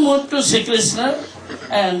one mood to Sri Krishna,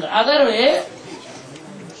 and other way,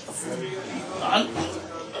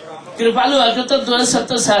 Kripalu Akritadroha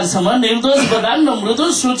Sattasar Sama, Nirdosh Vadana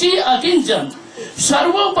Mridu Suchi Akinchan.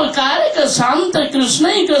 Sarvopakarika Santa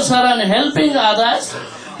Krishnaika Saran, helping others,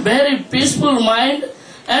 very peaceful mind,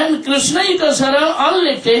 and Krishnaika Saran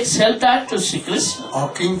only takes shelter to Sri Krishna.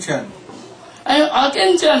 Akinchan. And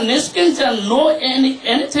Akinchan, Niskinchan, no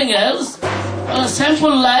anything else.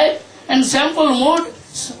 Simple life and simple mood,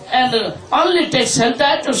 and only takes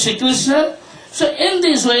shelter to Sri Krishna. So in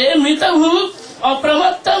this way, Mitahu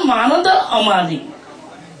Apramatta Manada Amani.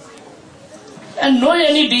 And no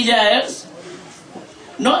any desires,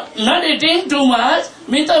 not eating too much.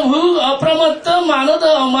 Mitahu Apramatta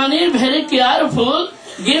Manada Amani, very careful,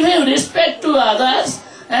 give him respect to others,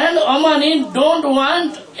 and Amani don't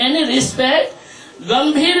want any respect.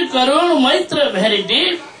 Gambhir Karun Maitra, very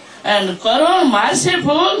deep, and Karun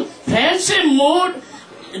merciful, friendship mood.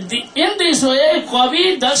 In this way,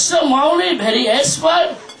 Kavi Dasya Mauni, very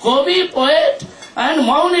expert, Kavi poet, and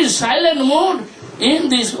Mauni silent mood. In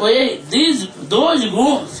this way, those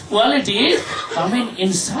guns, qualities coming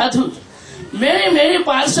in sadhus. Many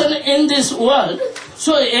persons in this world,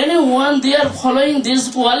 so anyone they are following these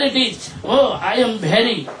qualities. Oh, I am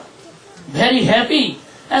very happy,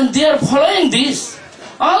 and they are following this.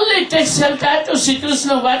 Only take shelter to Sri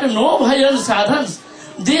Krishna, but no bhajan sadhans.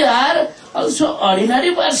 They are also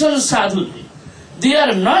ordinary persons sadhus. They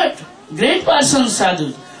are not great persons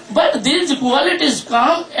sadhus. But these qualities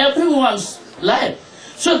come everyone's life.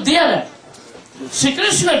 So there, Sri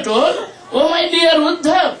Krishna told, oh my dear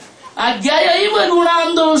Uddhav, Agyayaiva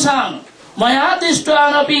gunandosam,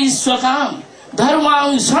 mayadishtanapi swakam,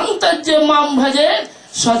 dharmang santajya mam bhajet,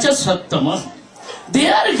 sacha sattamam. They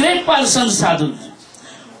are great persons sadhus,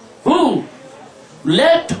 who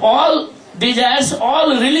left all desires,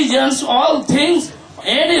 all religions, all things,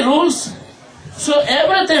 any rules. So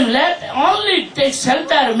everything left, only take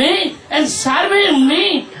shelter me and serving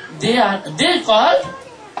me. They call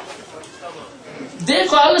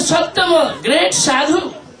Sattama, great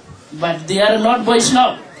sadhu, but they are not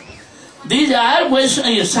Vaishnava. These are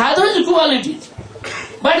sadhu's qualities,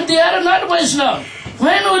 but they are not Vaishnava.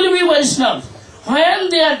 When will be Vaishnava? When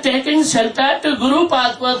they are taking shelter to Guru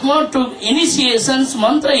Padma, to initiations,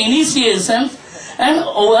 mantra initiations, and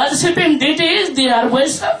worshipping deities, they are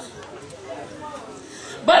Vaishnava.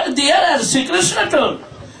 But there are Sri Krishna told,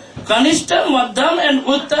 Kanishta, Madhyam and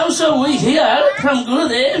Uttam. So we hear from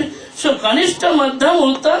Gurudev, so Kanishta,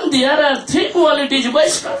 Madhyam, Uttam, there are three qualities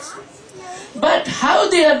Vaishnavas. But how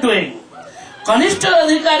they are doing? Kanishta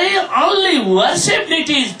Adhikari only worship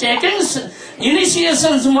deities, taking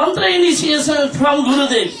initiations, mantra initiations from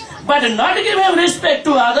Gurudev, but not giving respect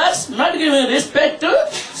to others, not giving respect to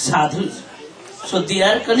sadhus. So they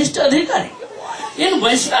are Kanishta Adhikari. In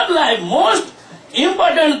Vaishnava life, most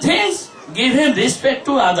important things, give him respect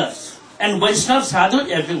to others, and Vaishnava sadhu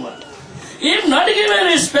everyone. If not giving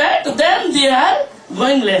respect, then they are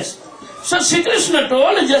going less. So Sri Krishna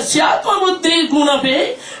told, Jasyatma buddhi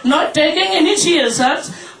gunape, not taking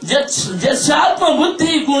initiations, Jasyatma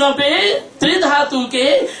buddhi gunape, tridhatu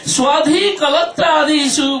ke, swadhi kalatra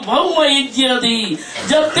adishu, bhauma ijyadi,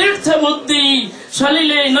 jatirtha buddhi,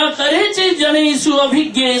 salile na karechi janishu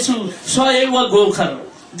abhigyesu, soeva gokhar.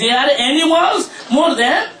 They are animals more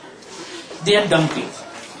than they are donkeys.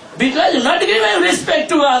 Because not giving respect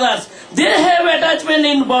to others, they have attachment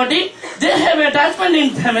in body, They have attachment in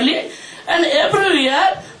family, and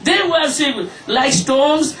everywhere they worship like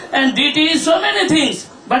stones and deities, so many things,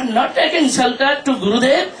 but not taking shelter to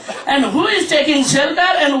Gurudev. And who is taking shelter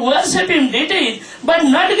and worshipping deities, but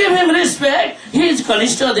not give him respect, he is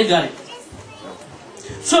Kanishta Adhikari.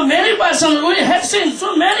 So many persons, we have seen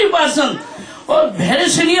so many persons, very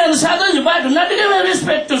senior sadhus, but not giving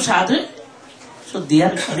respect to sadhu. So they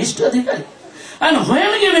are Kanishta Adhikari. And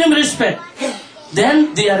when give him respect,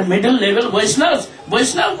 then they are middle level Vaishnavas.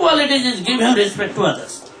 Vaishnava qualities is give him respect to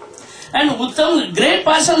others. And Uttam, great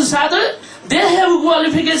person sadhu, they have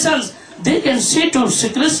qualifications. They can see to Sri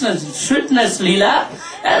Krishna's sweetness Leela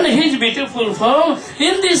and his beautiful form.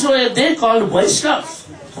 In this way they call Vaishnavas.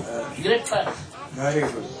 Great person. Very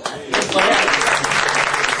good.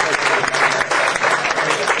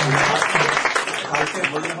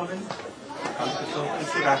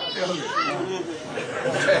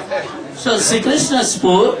 So Sri Krishna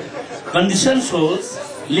spoke conditioned souls,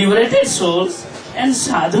 liberated souls, and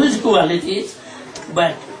sadhu's qualities,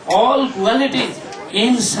 but all qualities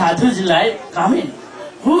in sadhu's life come in.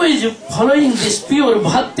 Who is following this pure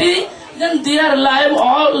bhakti, then their life,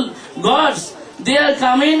 all gods, they are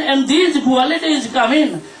coming, and these qualities come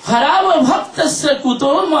in. Harava bhaktasya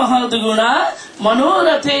kuto mahadguna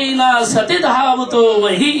manorathena satidhavato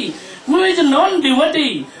vahi. Who is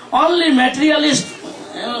non-devotee, only materialist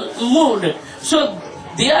mood. So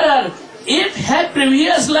there are, if have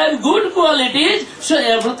previous life good qualities, so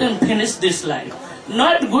everything finish this life.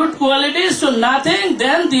 Not good qualities, so nothing,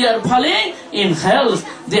 then they are falling in hell.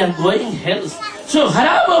 They are going hell. So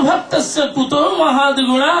harava bhaktasya kuto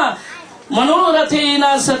mahadguna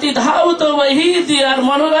manorathena satidhavato vahi. They are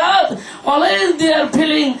manorath, always they are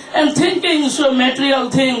feeling and thinking so material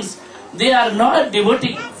things. They are not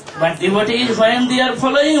devotee. But devotees, when they are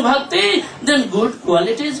following bhakti, then good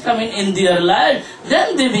qualities coming in their life,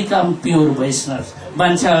 then they become pure Vaishnavas.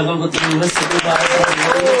 Vancha Bhagavati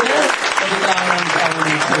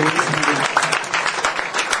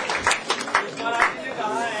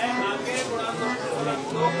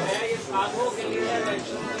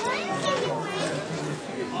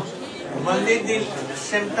Only the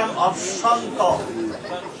symptom of Santa.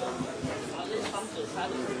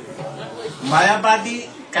 Mayavadi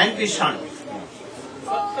can be shunned.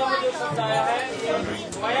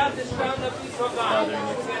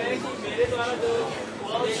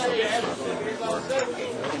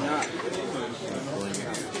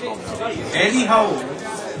 Anyhow,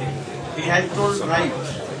 he has told right.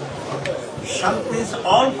 Sant is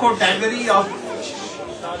all category of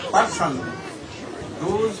person.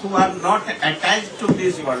 Those who are not attached to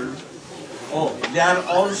this world, they are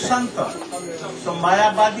all Santa. So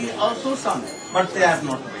Mayavadi also Santa, but they are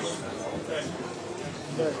not Vaishnava.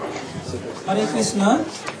 Hare Krishna.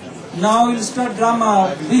 Now we'll start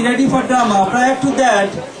drama. Be ready for drama. Prior to that,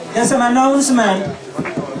 there's an announcement.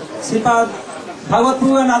 Srimad Bhagavad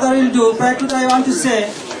Prabhu and other will do. Prior to that, I want to say,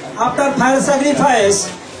 after fire sacrifice,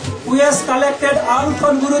 who has collected alms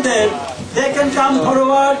from Gurudev, they can come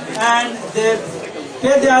forward and they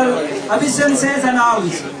pay their obeisances and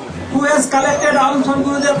alms. Who has collected alms from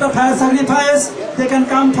Gurudev after fire sacrifice, they can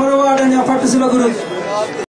come forward and offer to Srila Guru.